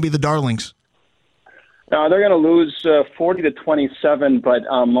are they going to be the darlings? No, they're going to lose 40-27, but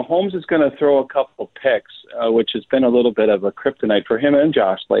Mahomes is going to throw a couple picks, which has been a little bit of a kryptonite for him and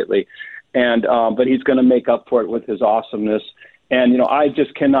Josh lately. But he's going to make up for it with his awesomeness. And, I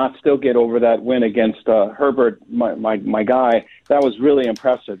just cannot still get over that win against Herbert, my guy. That was really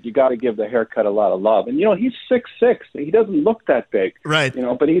impressive. You got to give the haircut a lot of love. And, he's 6'6". He doesn't look that big. Right.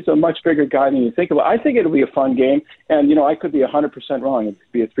 But he's a much bigger guy than you think about. I think it'll be a fun game. And, I could be 100% wrong. It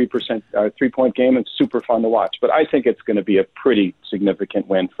could be a 3-point game and super fun to watch. But I think it's going to be a pretty significant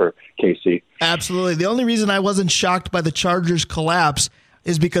win for KC. Absolutely. The only reason I wasn't shocked by the Chargers' collapse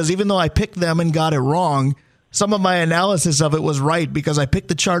is because even though I picked them and got it wrong, some of my analysis of it was right because I picked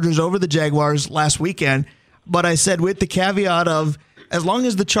the Chargers over the Jaguars last weekend, but I said with the caveat of as long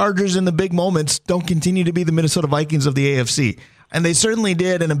as the Chargers in the big moments don't continue to be the Minnesota Vikings of the AFC. And they certainly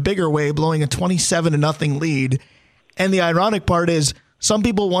did in a bigger way, blowing a 27-0 lead. And the ironic part is some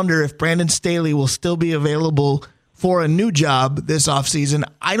people wonder if Brandon Staley will still be available for a new job this offseason.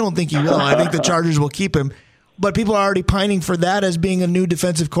 I don't think he will. I think the Chargers will keep him. But people are already pining for that as being a new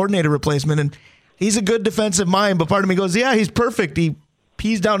defensive coordinator replacement. And he's a good defensive mind, but part of me goes, yeah, he's perfect. He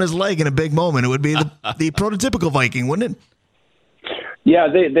pees down his leg in a big moment. It would be the prototypical Viking, wouldn't it? Yeah,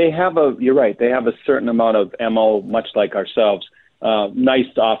 they have you're right. They have a certain amount of MO, much like ourselves. Nice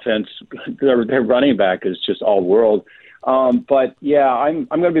offense. Their running back is just all world. But yeah, I'm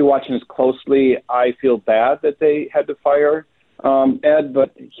going to be watching this closely. I feel bad that they had to fire Ed,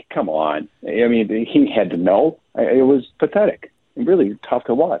 but come on. I mean, he had to know. It was pathetic. Really tough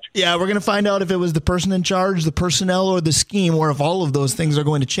to watch. Yeah, we're going to find out if it was the person in charge, the personnel, or the scheme, or if all of those things are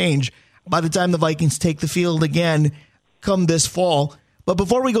going to change by the time the Vikings take the field again come this fall. But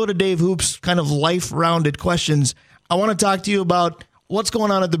before we go to Dave Hoop's kind of life-rounded questions, I want to talk to you about what's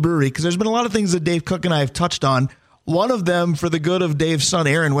going on at the brewery, because there's been a lot of things that Dave Cook and I have touched on. One of them for the good of Dave's son,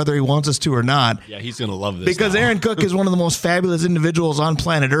 Aaron, whether he wants us to or not. Yeah, he's going to love this. Because Aaron Cook is one of the most fabulous individuals on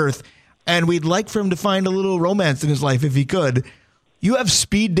planet Earth, and we'd like for him to find a little romance in his life if he could. You have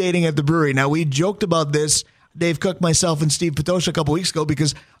speed dating at the brewery. Now, we joked about this, Dave Cook, myself, and Steve Patosha a couple weeks ago,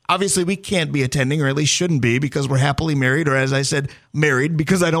 because obviously we can't be attending, or at least shouldn't be, because we're happily married, or as I said, married,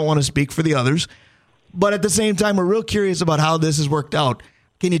 because I don't want to speak for the others. But at the same time, we're real curious about how this has worked out.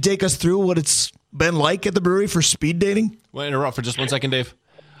 Can you take us through what it's been like at the brewery for speed dating? Well, interrupt for just 1 second, Dave.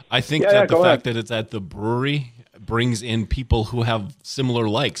 I think that the fact that it's at the brewery brings in people who have similar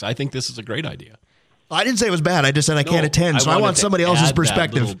likes. I think this is a great idea. I didn't say it was bad. I just said I can't attend, so I want somebody else's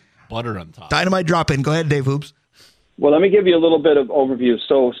perspective. That butter on top. Dynamite drop in. Go ahead, Dave Hoops. Well, let me give you a little bit of overview.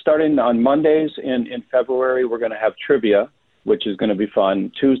 So starting on Mondays in February, we're going to have trivia, which is going to be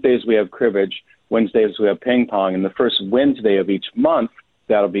fun. Tuesdays, we have cribbage. Wednesdays, we have ping pong. And the first Wednesday of each month,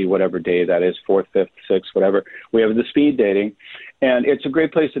 that'll be whatever day that is, 4th, 5th, 6th, whatever, we have the speed dating. And it's a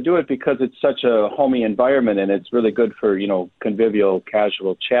great place to do it because it's such a homey environment, and it's really good for, convivial,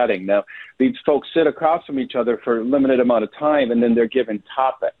 casual chatting. Now, these folks sit across from each other for a limited amount of time, and then they're given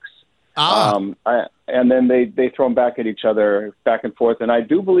topics. And then they throw them back at each other, back and forth. And I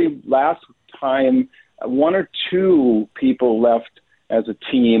do believe last time 1 or 2 people left as a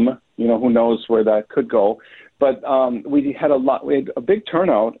team. Who knows where that could go. But we had a big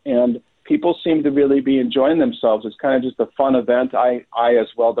turnout, and people seem to really be enjoying themselves. It's kind of just a fun event. I as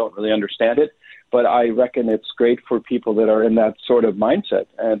well don't really understand it, but I reckon it's great for people that are in that sort of mindset.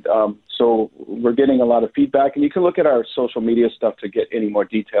 And so we're getting a lot of feedback, and you can look at our social media stuff to get any more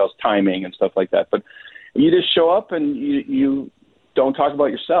details, timing and stuff like that. But you just show up and you don't talk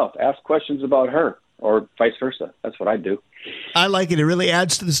about yourself. Ask questions about her, or vice versa. That's what I do. I like it. It really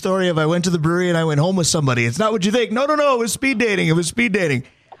adds to the story of I went to the brewery and I went home with somebody. It's not what you think. No. It was speed dating. It was speed dating.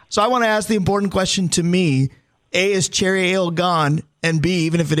 So I want to ask the important question to me. A, is cherry ale gone? And B,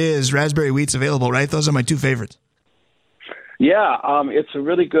 even if it is, raspberry wheat's available, right? Those are my 2 favorites. Yeah, it's a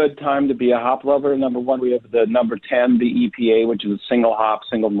really good time to be a hop lover. Number one, we have the number 10, the EPA, which is a single hop,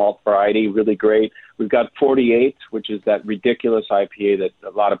 single malt variety, really great. We've got 48, which is that ridiculous IPA that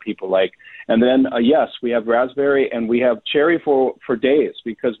a lot of people like. And then, yes, we have raspberry, and we have cherry for days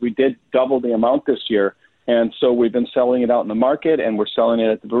because we did double the amount this year. And so we've been selling it out in the market, and we're selling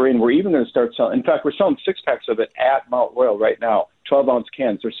it at the brewery, and we're even going to start selling. In fact, we're selling 6-packs of it at Mount Royal right now, 12-ounce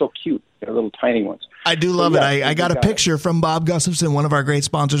cans. They're so cute. They're little tiny ones. I do love it. I got a picture from Bob Gustafson, one of our great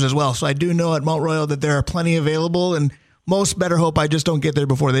sponsors as well. So I do know at Mount Royal that there are plenty available, and most better hope I just don't get there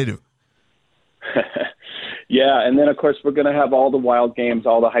before they do. Yeah, and then, of course, we're going to have all the wild games,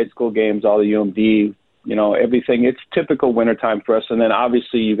 all the high school games, all the UMD, everything. It's typical wintertime for us. And then,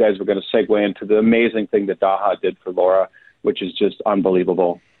 obviously, you guys were going to segue into the amazing thing that Daha did for Laura, which is just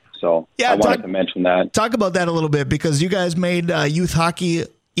unbelievable. So I wanted to mention that. Talk about that a little bit, because you guys made youth hockey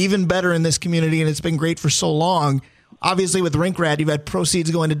even better in this community, and it's been great for so long. Obviously, with Rink Rat, you've had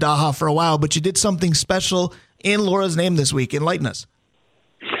proceeds going to Daha for a while, but you did something special in Laura's name this week. Enlighten us.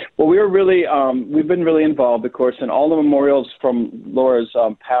 Well, we were really, we've been really involved, of course, and all the memorials from Laura's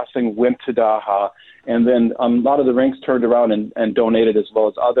passing went to Daha, and then a lot of the rinks turned around and donated as well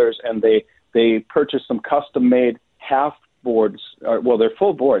as others, and they purchased some custom-made half boards. Well, they're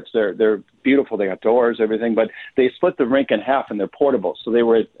full boards. They're beautiful. They got doors, everything, but they split the rink in half, and they're portable. So they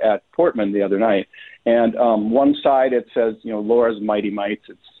were at Portman the other night, and one side it says, Laura's Mighty Mites.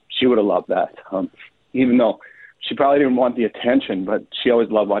 She would have loved that, even though she probably didn't want the attention, but she always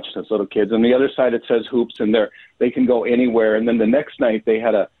loved watching those little kids. On the other side, it says Hoops, and they can go anywhere. And then the next night, they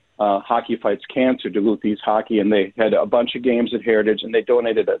had a Hockey Fights Cancer, Duluth East Hockey, and they had a bunch of games at Heritage, and they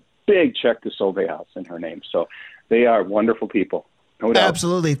donated a big check to Sauvé House in her name. So they are wonderful people. No doubt.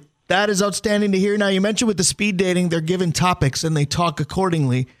 Absolutely. That is outstanding to hear. Now, you mentioned with the speed dating, they're given topics, and they talk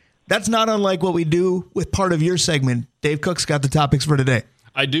accordingly. That's not unlike what we do with part of your segment. Dave Cook's got the topics for today.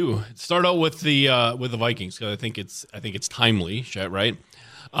 I do. Start out with the Vikings, because I think it's timely, right?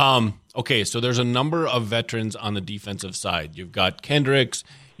 Okay, so there's a number of veterans on the defensive side. You've got Kendricks,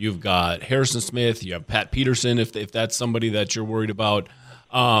 you've got Harrison Smith, you have Pat Peterson, if that's somebody that you're worried about,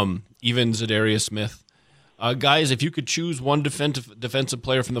 even Zadarius Smith. Guys, if you could choose one defensive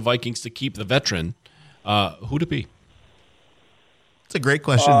player from the Vikings to keep the veteran, who'd it be? That's a great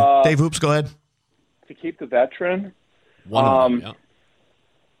question. Dave Hoops, go ahead. To keep the veteran? One of them, yeah.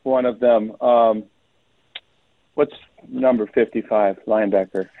 One of them. What's number 55,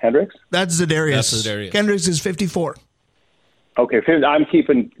 linebacker? Hendricks? That's Zadarius. Kendricks is 54. Okay, I'm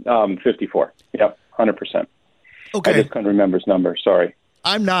keeping 54. Yep, 100%. Okay. I just couldn't remember his number. Sorry.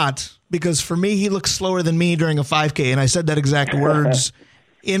 I'm not, because for me, he looks slower than me during a 5K, and I said that exact words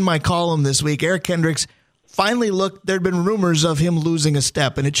in my column this week. Eric Kendricks finally looked. There'd been rumors of him losing a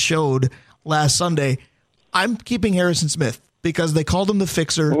step, and it showed last Sunday. I'm keeping Harrison Smith, because they called him the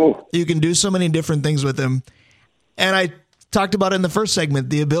fixer. Ooh. You can do so many different things with him. And I talked about it in the first segment.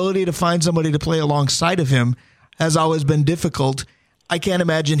 The ability to find somebody to play alongside of him has always been difficult. I can't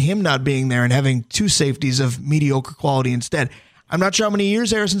imagine him not being there and having two safeties of mediocre quality instead. I'm not sure how many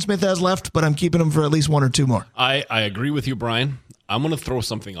years Harrison Smith has left, but I'm keeping him for at least one or two more. I agree with you, Brian. I'm going to throw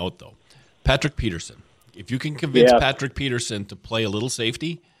something out, though. Patrick Peterson. If you can convince Patrick Peterson to play a little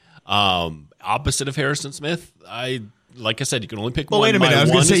safety, opposite of Harrison Smith, like I said, you can only pick one. Wait a minute. I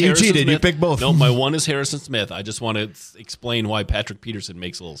was going to say you cheated. You picked both. No, my one is Harrison Smith. I just want to explain why Patrick Peterson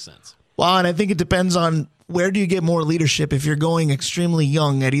makes a little sense. Well, and I think it depends on where do you get more leadership if you're going extremely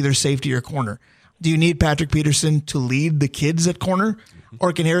young at either safety or corner. Do you need Patrick Peterson to lead the kids at corner? Mm-hmm.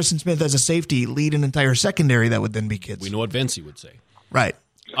 Or can Harrison Smith as a safety lead an entire secondary that would then be kids? We know what Vincey would say. Right.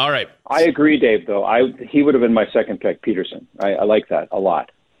 All right. I agree, Dave, though. He would have been my second pick, Peterson. I like that a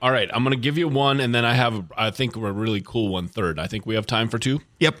lot. All right, I'm going to give you one, and then I think we're a really cool one third. I think we have time for two?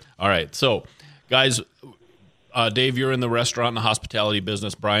 Yep. All right, so, guys, Dave, you're in the restaurant and the hospitality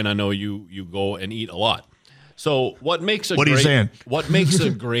business. Brian, I know you go and eat a lot. So what makes a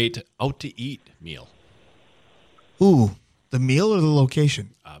great out-to-eat meal? Ooh, the meal or the location?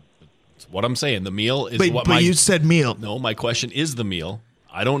 That's what I'm saying. The meal is but you said meal. No, my question is the meal.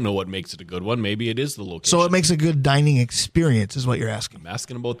 I don't know what makes it a good one. Maybe it is the location. So it makes a good dining experience is what you're asking. I'm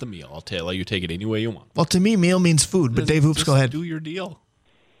asking about the meal. I'll let you take it any way you want. Well, to me, meal means food, but Dave Hoops, go ahead. Do your deal.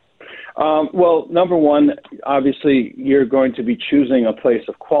 Well, number one, obviously, you're going to be choosing a place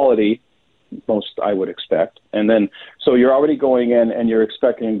of quality, most I would expect. And then, so you're already going in and you're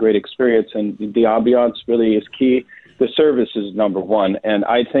expecting a great experience, and the ambiance really is key. The service is number one. And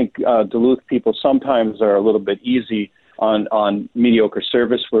I think Duluth people sometimes are a little bit easy on mediocre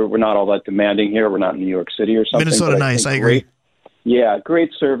service. We're not all that demanding here. We're not in New York City or something. Minnesota nice, I agree. Yeah,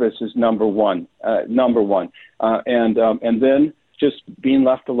 great service is number one. And then just being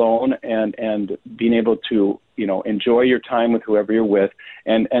left alone and being able to, enjoy your time with whoever you're with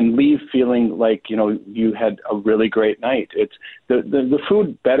and leave feeling like, you had a really great night. It's the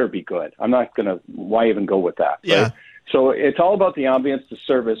food better be good. I'm not going to, why even go with that? Yeah. Right? So it's all about the ambience, the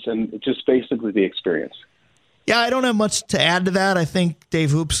service, and just basically the experience. Yeah, I don't have much to add to that. I think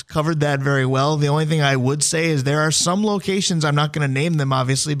Dave Hoops covered that very well. The only thing I would say is there are some locations, I'm not going to name them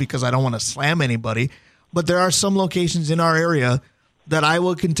obviously because I don't want to slam anybody, but there are some locations in our area that I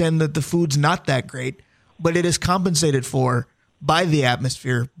will contend that the food's not that great, but it is compensated for by the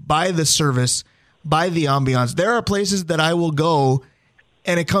atmosphere, by the service, by the ambiance. There are places that I will go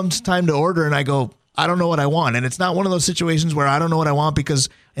and it comes time to order and I go, I don't know what I want. And it's not one of those situations where I don't know what I want because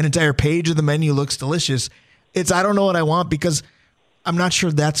an entire page of the menu looks delicious. It's I don't know what I want because I'm not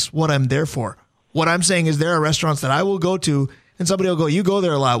sure that's what I'm there for. What I'm saying is there are restaurants that I will go to and somebody will go, you go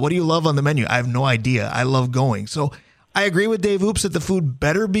there a lot. What do you love on the menu? I have no idea. I love going. So I agree with Dave Hoops that the food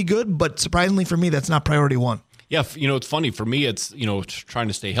better be good, but surprisingly for me, that's not priority one. Yeah, it's funny. For me, it's, trying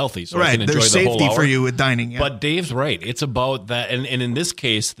to stay healthy so right. I can enjoy There's the whole safety hour. for you with dining. Yeah. But Dave's right. It's about that. And in this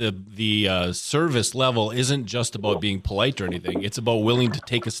case, the service level isn't just about being polite or anything. It's about willing to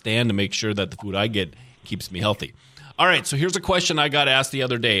take a stand to make sure that the food I get keeps me healthy. All right, so here's a question I got asked the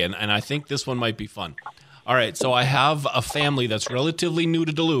other day, and I think this one might be fun. All right, so I have a family that's relatively new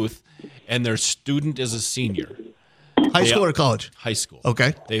to Duluth, and their student is a senior. High school or college? High school.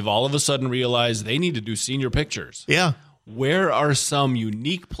 Okay. They've all of a sudden realized they need to do senior pictures. Yeah. Where are some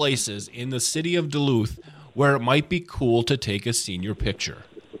unique places in the city of Duluth where it might be cool to take a senior picture?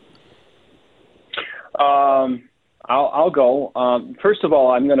 I'll go. First of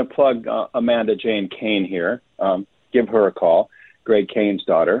all, I'm going to plug Amanda Jane Kane here. Give her a call. Greg Kane's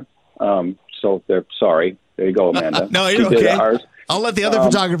daughter. So they're sorry. There you go, Amanda. No, you're okay. I'll let the other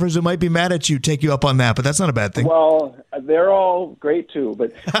photographers who might be mad at you take you up on that, but that's not a bad thing. Well, they're all great too.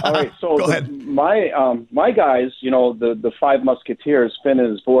 But all right, so Go ahead. My guys, the Five Musketeers, Finn and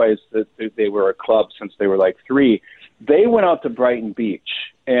his boys, they were a club since they were like 3. They went out to Brighton Beach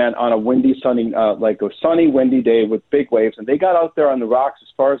and on a windy, sunny, windy day with big waves, and they got out there on the rocks as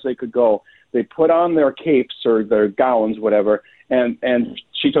far as they could go. They put on their capes or their gowns, whatever, and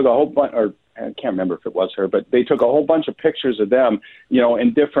she took a whole bunch, or I can't remember if it was her, but they took a whole bunch of pictures of them,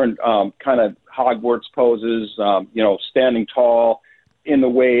 in different kind of Hogwarts poses, standing tall in the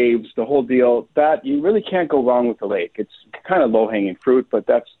waves, the whole deal. That you really can't go wrong with the lake. It's kind of low-hanging fruit, but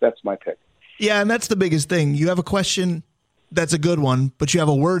that's my pick. Yeah, and that's the biggest thing. You have a question that's a good one, but you have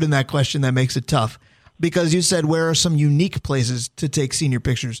a word in that question that makes it tough. Because you said, where are some unique places to take senior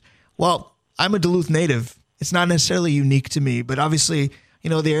pictures? Well, I'm a Duluth native. It's not necessarily unique to me, but obviously,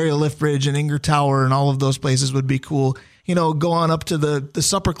 the aerial lift bridge and Inger Tower and all of those places would be cool. Go on up to the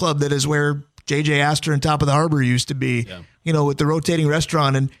supper club that is where J.J. Astor and Top of the Harbor used to be, with the rotating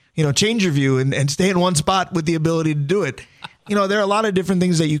restaurant and, change your view and stay in one spot with the ability to do it. There are a lot of different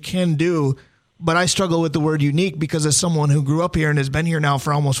things that you can do, but I struggle with the word unique because as someone who grew up here and has been here now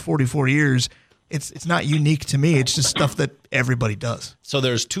for almost 44 years, it's not unique to me. It's just stuff that everybody does. So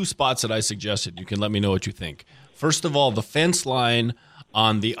there's 2 spots that I suggested. You can let me know what you think. First of all, the fence line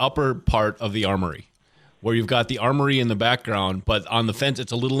on the upper part of the armory, where you've got the armory in the background, but on the fence,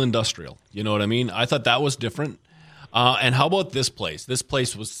 it's a little industrial. You know what I mean? I thought that was different. And how about this place? This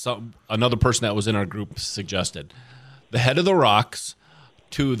place was another person that was in our group suggested. The head of the rocks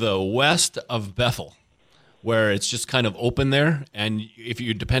to the west of Bethel, where it's just kind of open there. And if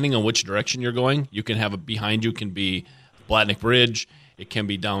you, depending on which direction you're going, you can have behind you can be Blatnick Bridge. It can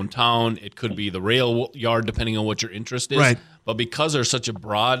be downtown. It could be the rail yard, depending on what your interest is. Right. But because there's such a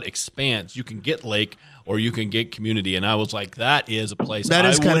broad expanse, you can get lake or you can get community. And I was like, that is a place that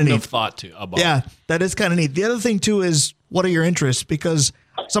is I kind of wouldn't neat. have thought about. Yeah, that is kind of neat. The other thing, too, is what are your interests? Because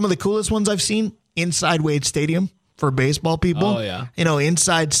some of the coolest ones I've seen inside Wade Stadium for baseball people. Oh, yeah.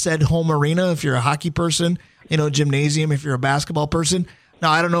 Inside said home arena if you're a hockey person, gymnasium if you're a basketball person. Now,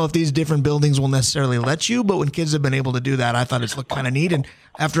 I don't know if these different buildings will necessarily let you, but when kids have been able to do that, I thought it's looked kind of neat. And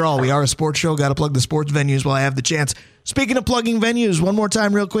after all, we are a sports show. Got to plug the sports venues while I have the chance. Speaking of plugging venues, one more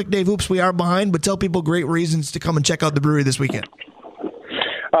time real quick, Dave Hoops, we are behind, but tell people great reasons to come and check out the brewery this weekend.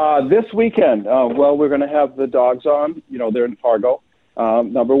 This weekend, we're going to have the dogs on. They're in Fargo.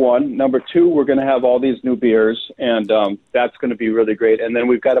 Number one. Number 2, we're going to have all these new beers, and that's going to be really great. And then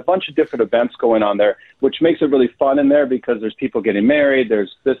we've got a bunch of different events going on there, which makes it really fun in there because there's people getting married,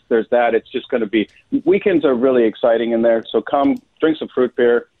 there's this, there's that. It's just going to be – weekends are really exciting in there. So come, drink some fruit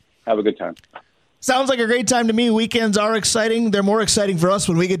beer, have a good time. Sounds like a great time to me. Weekends are exciting. They're more exciting for us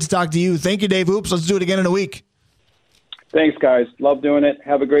when we get to talk to you. Thank you, Dave Hoops. Let's do it again in a week. Thanks, guys. Love doing it.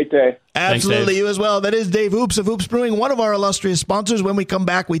 Have a great day. Absolutely. Thanks, you as well. That is Dave Hoops of Hoops Brewing, one of our illustrious sponsors. When we come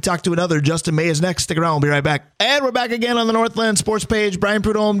back, we talk to another. Justin May is next. Stick around. We'll be right back. And we're back again on the Northland Sports page. Brian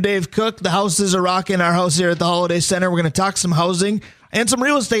Prudhomme, Dave Cook. The houses are rocking. Our house here at the Holiday Center. We're going to talk some housing and some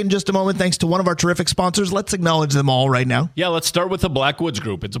real estate in just a moment, thanks to one of our terrific sponsors. Let's acknowledge them all right now. Yeah, let's start with the Blackwoods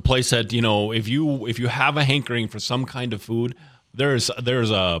Group. It's a place that, if you have a hankering for some kind of food, there's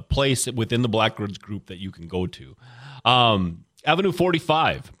a place within the Blackwoods Group that you can go to. Avenue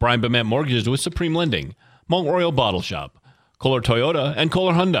 45, Brian Bement Mortgages with Supreme Lending, Mount Royal Bottle Shop, Kohler Toyota and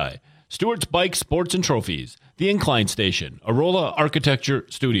Kohler Hyundai, Stewart's Bike Sports and Trophies, The Incline Station, Arola Architecture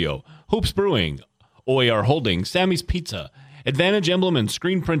Studio, Hoops Brewing, OAR Holdings, Sammy's Pizza, Advantage Emblem and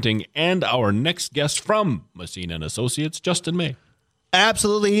Screen Printing, and our next guest from Messina & Associates, Justin May.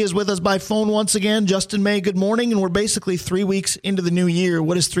 Absolutely. He is with us by phone once again. Justin May, good morning. And we're basically 3 weeks into the new year.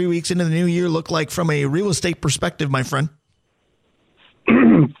 What does 3 weeks into the new year look like from a real estate perspective, my friend?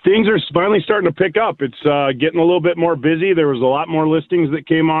 Things are finally starting to pick up. It's getting a little bit more busy. There was a lot more listings that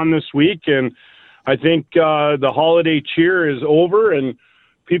came on this week, and I think the holiday cheer is over, and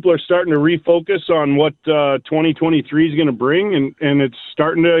people are starting to refocus on what 2023 is going to bring, and it's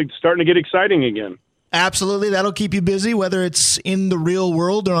starting to get exciting again. Absolutely. That'll keep you busy, whether it's in the real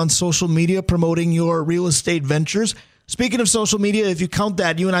world or on social media promoting your real estate ventures. Speaking of social media, if you count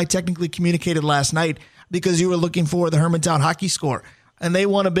that, you and I technically communicated last night because you were looking for the Hermantown hockey score. And they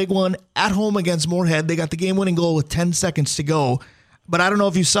won a big one at home against Moorhead. They got the game-winning goal with 10 seconds to go. But I don't know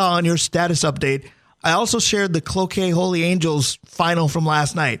if you saw on your status update, I also shared the Cloquet Holy Angels final from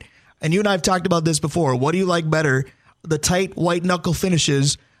last night. And you and I have talked about this before. What do you like better, the tight white-knuckle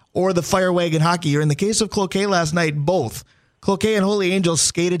finishes or the fire wagon hockey? Or in the case of Cloquet last night, both. Cloquet and Holy Angels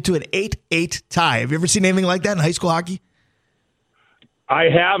skated to an 8-8 tie. Have you ever seen anything like that in high school hockey? I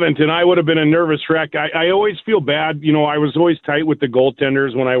haven't, and I would have been a nervous wreck. I always feel bad. I was always tight with the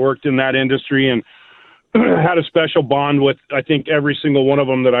goaltenders when I worked in that industry and had a special bond with, I think, every single one of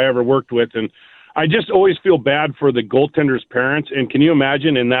them that I ever worked with. And I just always feel bad for the goaltenders' parents. And can you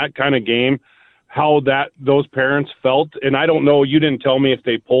imagine in that kind of game how those parents felt? And I don't know, you didn't tell me if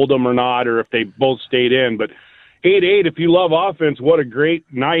they pulled them or not or if they both stayed in. But 8-8, if you love offense, what a great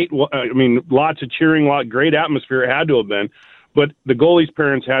night. I mean, lots of cheering, great atmosphere it had to have been. But the goalie's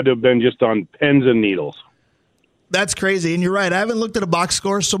parents had to have been just on pins and needles. That's crazy. And you're right. I haven't looked at a box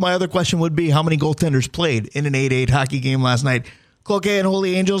score, so my other question would be how many goaltenders played in an 8-8 hockey game last night. Cloquet and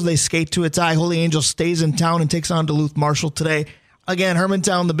Holy Angels, they skate to a tie. Holy Angels stays in town and takes on Duluth Marshall today. Again,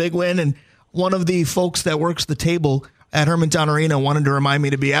 Hermantown, the big win. And one of the folks that works the table at Hermantown Arena wanted to remind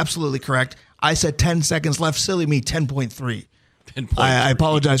me to be absolutely correct. I said 10 seconds left. Silly me, 10.3. I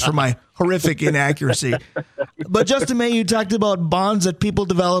apologize for my horrific inaccuracy. But Justin May, you talked about bonds that people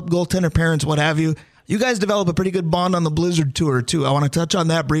develop, goaltender parents, what have you. You guys develop a pretty good bond on the Blizzard Tour, too. I want to touch on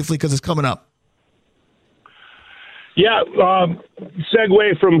that briefly because it's coming up. Yeah,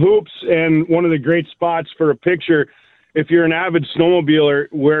 segue from hoops, and one of the great spots for a picture, if you're an avid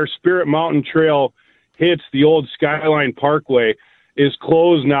snowmobiler, where Spirit Mountain Trail hits the old Skyline Parkway, is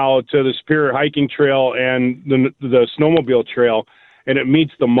closed now to the Spirit Hiking Trail and the snowmobile trail, and it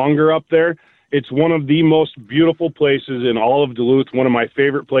meets the Munger up there. It's one of the most beautiful places in all of Duluth, one of my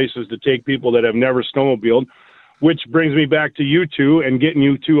favorite places to take people that have never snowmobiled, which brings me back to you two and getting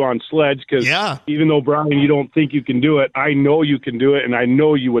you two on sleds, because even though, Brian, you don't think you can do it, I know you can do it, and I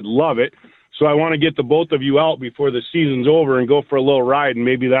know you would love it. So I want to get the both of you out before the season's over and go for a little ride, and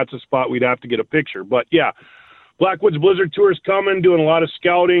maybe that's a spot we'd have to get a picture. But, yeah, Blackwoods Blizzard Tour is coming, doing a lot of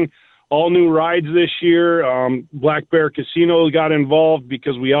scouting, all new rides this year. Black Bear Casino got involved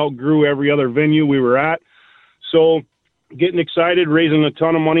because we outgrew every other venue we were at. So getting excited, raising a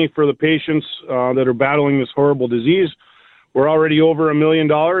ton of money for the patients that are battling this horrible disease. We're already over $1 million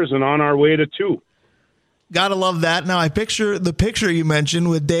and on our way to $2 million. Gotta love that. Now, I picture the picture you mentioned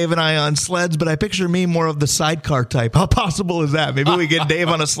with Dave and I on sleds, but I picture me more of the sidecar type. How possible is that? Maybe we get Dave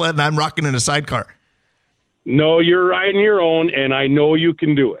on a sled and I'm rocking in a sidecar. No, you're riding your own, and I know you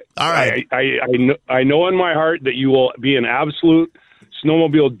can do it. All right. I know in my heart that you will be an absolute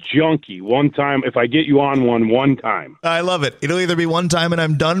snowmobile junkie one time if I get you on one time. I love it. It'll either be one time and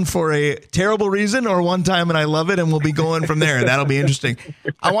I'm done for a terrible reason, or one time and I love it and we'll be going from there. That'll be interesting.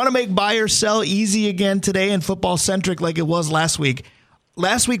 I want to make buy or sell easy again today and football-centric like it was last week.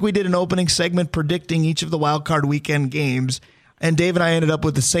 Last week we did an opening segment predicting each of the wild card weekend games, and Dave and I ended up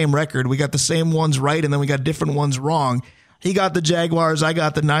with the same record. We got the same ones right, and then we got different ones wrong. He got the Jaguars, I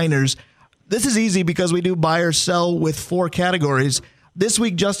got the Niners. This is easy because we do buy or sell with 4 categories. This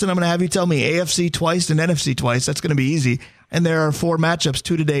week, Justin, I'm going to have you tell me AFC twice and NFC twice. That's going to be easy. And there are 4 matchups,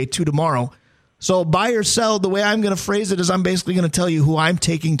 2 today, 2 tomorrow. So buy or sell, the way I'm going to phrase it is I'm basically going to tell you who I'm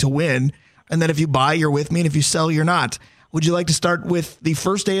taking to win. And then if you buy, you're with me. And if you sell, you're not. Would you like to start with the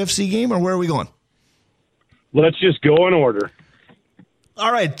first AFC game, or where are we going? Let's just go in order.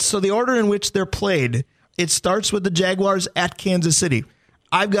 All right. So the order in which they're played, it starts with the Jaguars at Kansas City.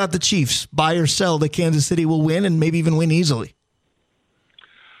 I've got the Chiefs. Buy or sell, that Kansas City will win and maybe even win easily.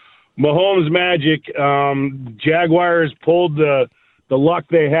 Mahomes magic. Jaguars pulled the luck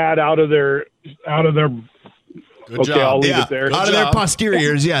they had out of their. Good job. I'll leave it there. Out of their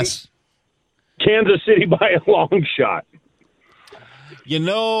posteriors, yes. Kansas City by a long shot.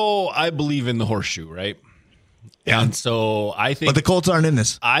 I believe in the horseshoe, right? Yeah. And so I think. But the Colts aren't in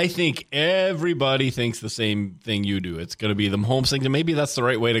this. I think everybody thinks the same thing you do. It's going to be the Mahomes thing, and maybe that's the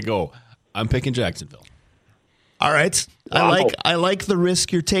right way to go. I'm picking Jacksonville. All right. Wow. I like the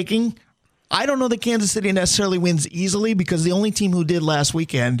risk you're taking. I don't know that Kansas City necessarily wins easily because the only team who did last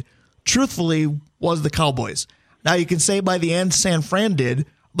weekend, truthfully, was the Cowboys. Now, you can say by the end San Fran did,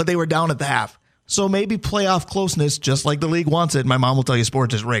 but they were down at the half. So maybe playoff closeness, just like the league wants it. My mom will tell you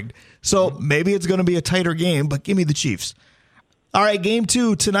sports is rigged. So maybe it's going to be a tighter game, but give me the Chiefs. All right, game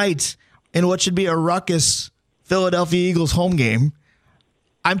 2 tonight in what should be a ruckus Philadelphia Eagles home game.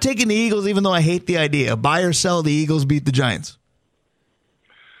 I'm taking the Eagles even though I hate the idea. Buy or sell, the Eagles beat the Giants.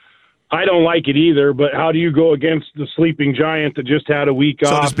 I don't like it either, but how do you go against the sleeping giant that just had a week off?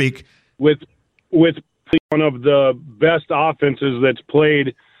 So to speak. With one of the best offenses that's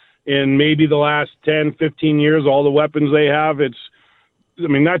played in maybe the last 10, 15 years, all the weapons they have. That's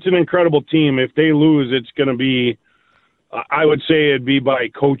an incredible team. If they lose, it's going to be, I would say it'd be by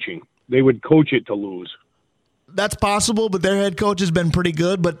coaching. They would coach it to lose. That's possible, but their head coach has been pretty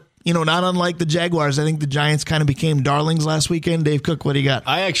good. But, not unlike the Jaguars, I think the Giants kind of became darlings last weekend. Dave Cook, what do you got?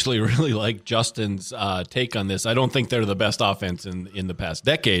 I actually really like Justin's take on this. I don't think they're the best offense in the past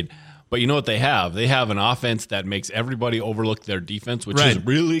decade. But you know what they have? They have an offense that makes everybody overlook their defense, which is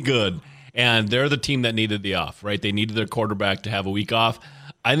really good. And they're the team that needed the off, right? They needed their quarterback to have a week off.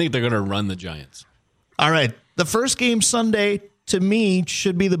 I think they're going to run the Giants. All right. The first game Sunday, to me,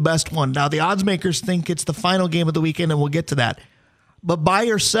 should be the best one. Now, the odds makers think it's the final game of the weekend, and we'll get to that. But buy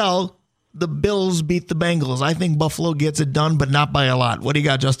or sell, the Bills beat the Bengals. I think Buffalo gets it done, but not by a lot. What do you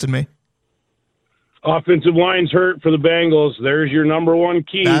got, Justin May? Offensive line's hurt for the Bengals. There's your number one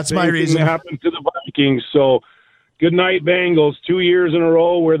key. That's my reason. That happened to the Vikings. So, good night, Bengals. 2 years in a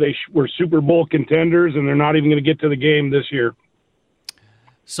row where they were Super Bowl contenders, and they're not even going to get to the game this year.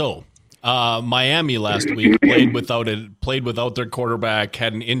 So, Miami last week played without their quarterback,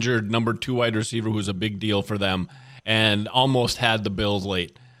 had an injured number 2 wide receiver who's a big deal for them, and almost had the Bills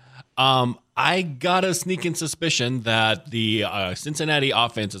late. I got a sneaking suspicion that the Cincinnati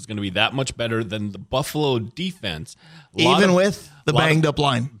offense is going to be that much better than the Buffalo defense. Even with the banged-up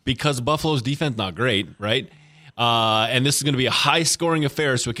line. Because Buffalo's defense not great, right? And this is going to be a high-scoring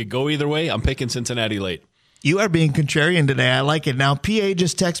affair, so it could go either way. I'm picking Cincinnati late. You are being contrarian today. I like it. Now, PA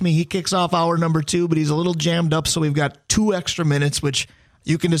just texted me. He kicks off hour number 2, but he's a little jammed up, so we've got 2 extra minutes, which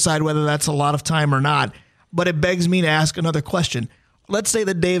you can decide whether that's a lot of time or not. But it begs me to ask another question. Let's say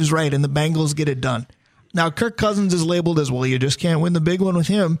that Dave's right and the Bengals get it done. Now, Kirk Cousins is labeled as, well, you just can't win the big one with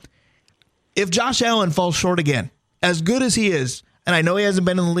him. If Josh Allen falls short again, as good as he is, and I know he hasn't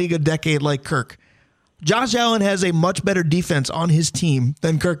been in the league a decade like Kirk, Josh Allen has a much better defense on his team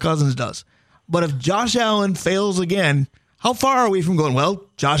than Kirk Cousins does. But if Josh Allen fails again, how far are we from going, well,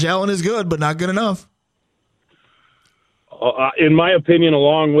 Josh Allen is good, but not good enough? In my opinion, a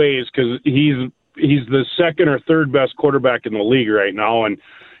long ways, because he's the second or third best quarterback in the league right now, and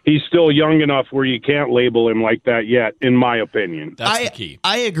he's still young enough where you can't label him like that yet, in my opinion. That's the key.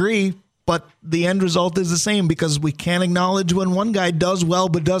 I agree, but the end result is the same because we can't acknowledge when one guy does well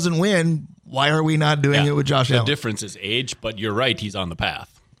but doesn't win. Why are we not doing it with Josh Allen? The difference is age, but you're right, he's on the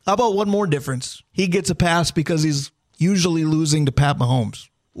path. How about one more difference? He gets a pass because he's usually losing to Pat Mahomes,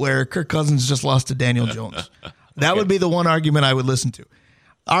 where Kirk Cousins just lost to Daniel Jones. That would be the one argument I would listen to.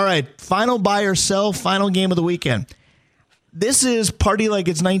 All right, final buy or sell, final game of the weekend. This is party like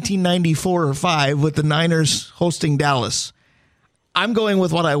it's 1994 or 5 with the Niners hosting Dallas. I'm going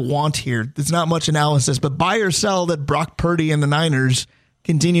with what I want here. It's not much analysis, but buy or sell that Brock Purdy and the Niners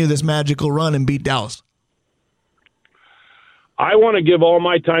continue this magical run and beat Dallas. I want to give all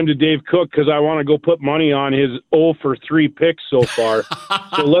my time to Dave Cook because I want to go put money on his 0 for 3 picks so far.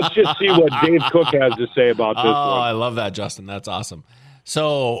 So let's just see what Dave Cook has to say about this one. I love that, Justin. That's awesome.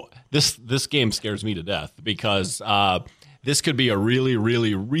 So this game scares me to death because this could be a really,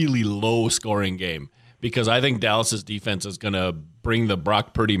 really, really low-scoring game because I think Dallas's defense is going to bring the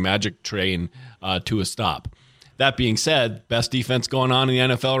Brock Purdy magic train to a stop. That being said, best defense going on in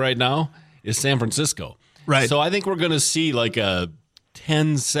the NFL right now is San Francisco. Right. So I think we're going to see like a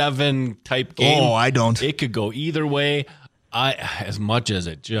 10-7 type game. Oh, I don't. It could go either way. As much as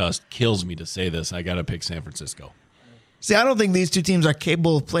it just kills me to say this, I got to pick San Francisco. See, I don't think these two teams are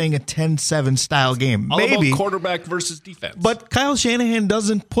capable of playing a 10-7 style game. All Maybe about quarterback versus defense. But Kyle Shanahan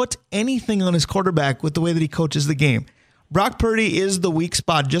doesn't put anything on his quarterback with the way that he coaches the game. Brock Purdy is the weak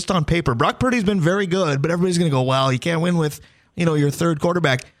spot just on paper. Brock Purdy's been very good, but everybody's going to go, well, you can't win with, your third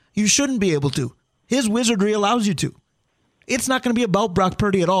quarterback. You shouldn't be able to. His wizardry allows you to. It's not going to be about Brock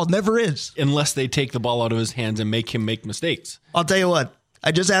Purdy at all. It never is. Unless they take the ball out of his hands and make him make mistakes. I'll tell you what.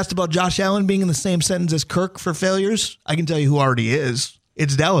 I just asked about Josh Allen being in the same sentence as Kirk for failures. I can tell you who already is.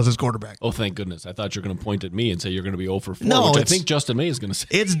 It's Dallas's quarterback. Oh, thank goodness. I thought you were going to point at me and say you're going to be 0 for 4, no, which I think Justin May is going to say.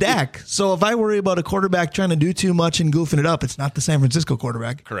 It's Dak. So if I worry about a quarterback trying to do too much and goofing it up, it's not the San Francisco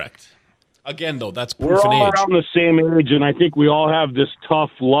quarterback. Correct. Again, though, that's proof We're in all age. around the same age, and I think we all have this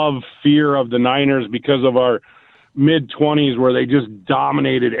tough love fear of the Niners because of our mid-20s where they just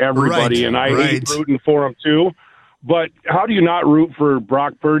dominated everybody, and I hate rooting for them too. But how do you not root for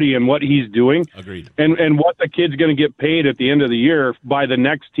Brock Purdy and what he's doing? Agreed. And what the kid's going to get paid at the end of the year by the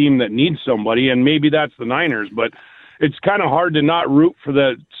next team that needs somebody, and maybe that's the Niners. But it's kind of hard to not root for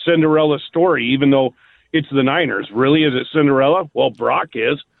the Cinderella story, even though it's the Niners. Really, is it Cinderella? Well, Brock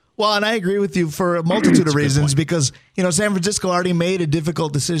is. Well, and I agree with you for a multitude of reasons because, San Francisco already made a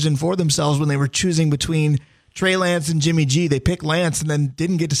difficult decision for themselves when they were choosing between Trey Lance and Jimmy G. They picked Lance and then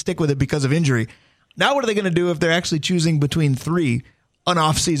didn't get to stick with it because of injury. Now what are they going to do if they're actually choosing between three an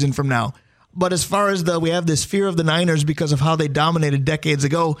off season from now? But as far as we have this fear of the Niners because of how they dominated decades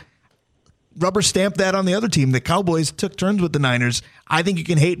ago, rubber stamp that on the other team. The Cowboys took turns with the Niners. I think you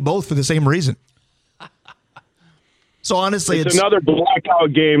can hate both for the same reason. So honestly, it's another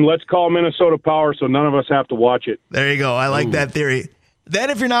blackout game. Let's call Minnesota Power so none of us have to watch it. There you go. I like that theory.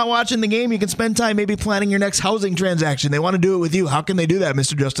 Then if you're not watching the game, you can spend time maybe planning your next housing transaction. They want to do it with you. How can they do that,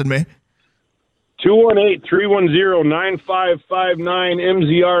 Mr. Justin May? 218-310-9559,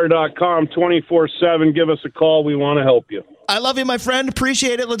 mzr.com, 24/7. Give us a call. We want to help you. I love you, my friend.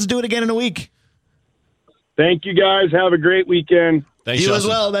 Appreciate it. Let's do it again in a week. Thank you, guys. Have a great weekend. Thanks, you Justin.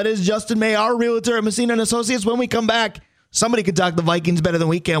 as well. That is Justin May, our realtor at Messina & Associates. When we come back, somebody can talk the Vikings better than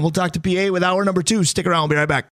we can. We'll talk to PA with hour number 2. Stick around. We'll be right back.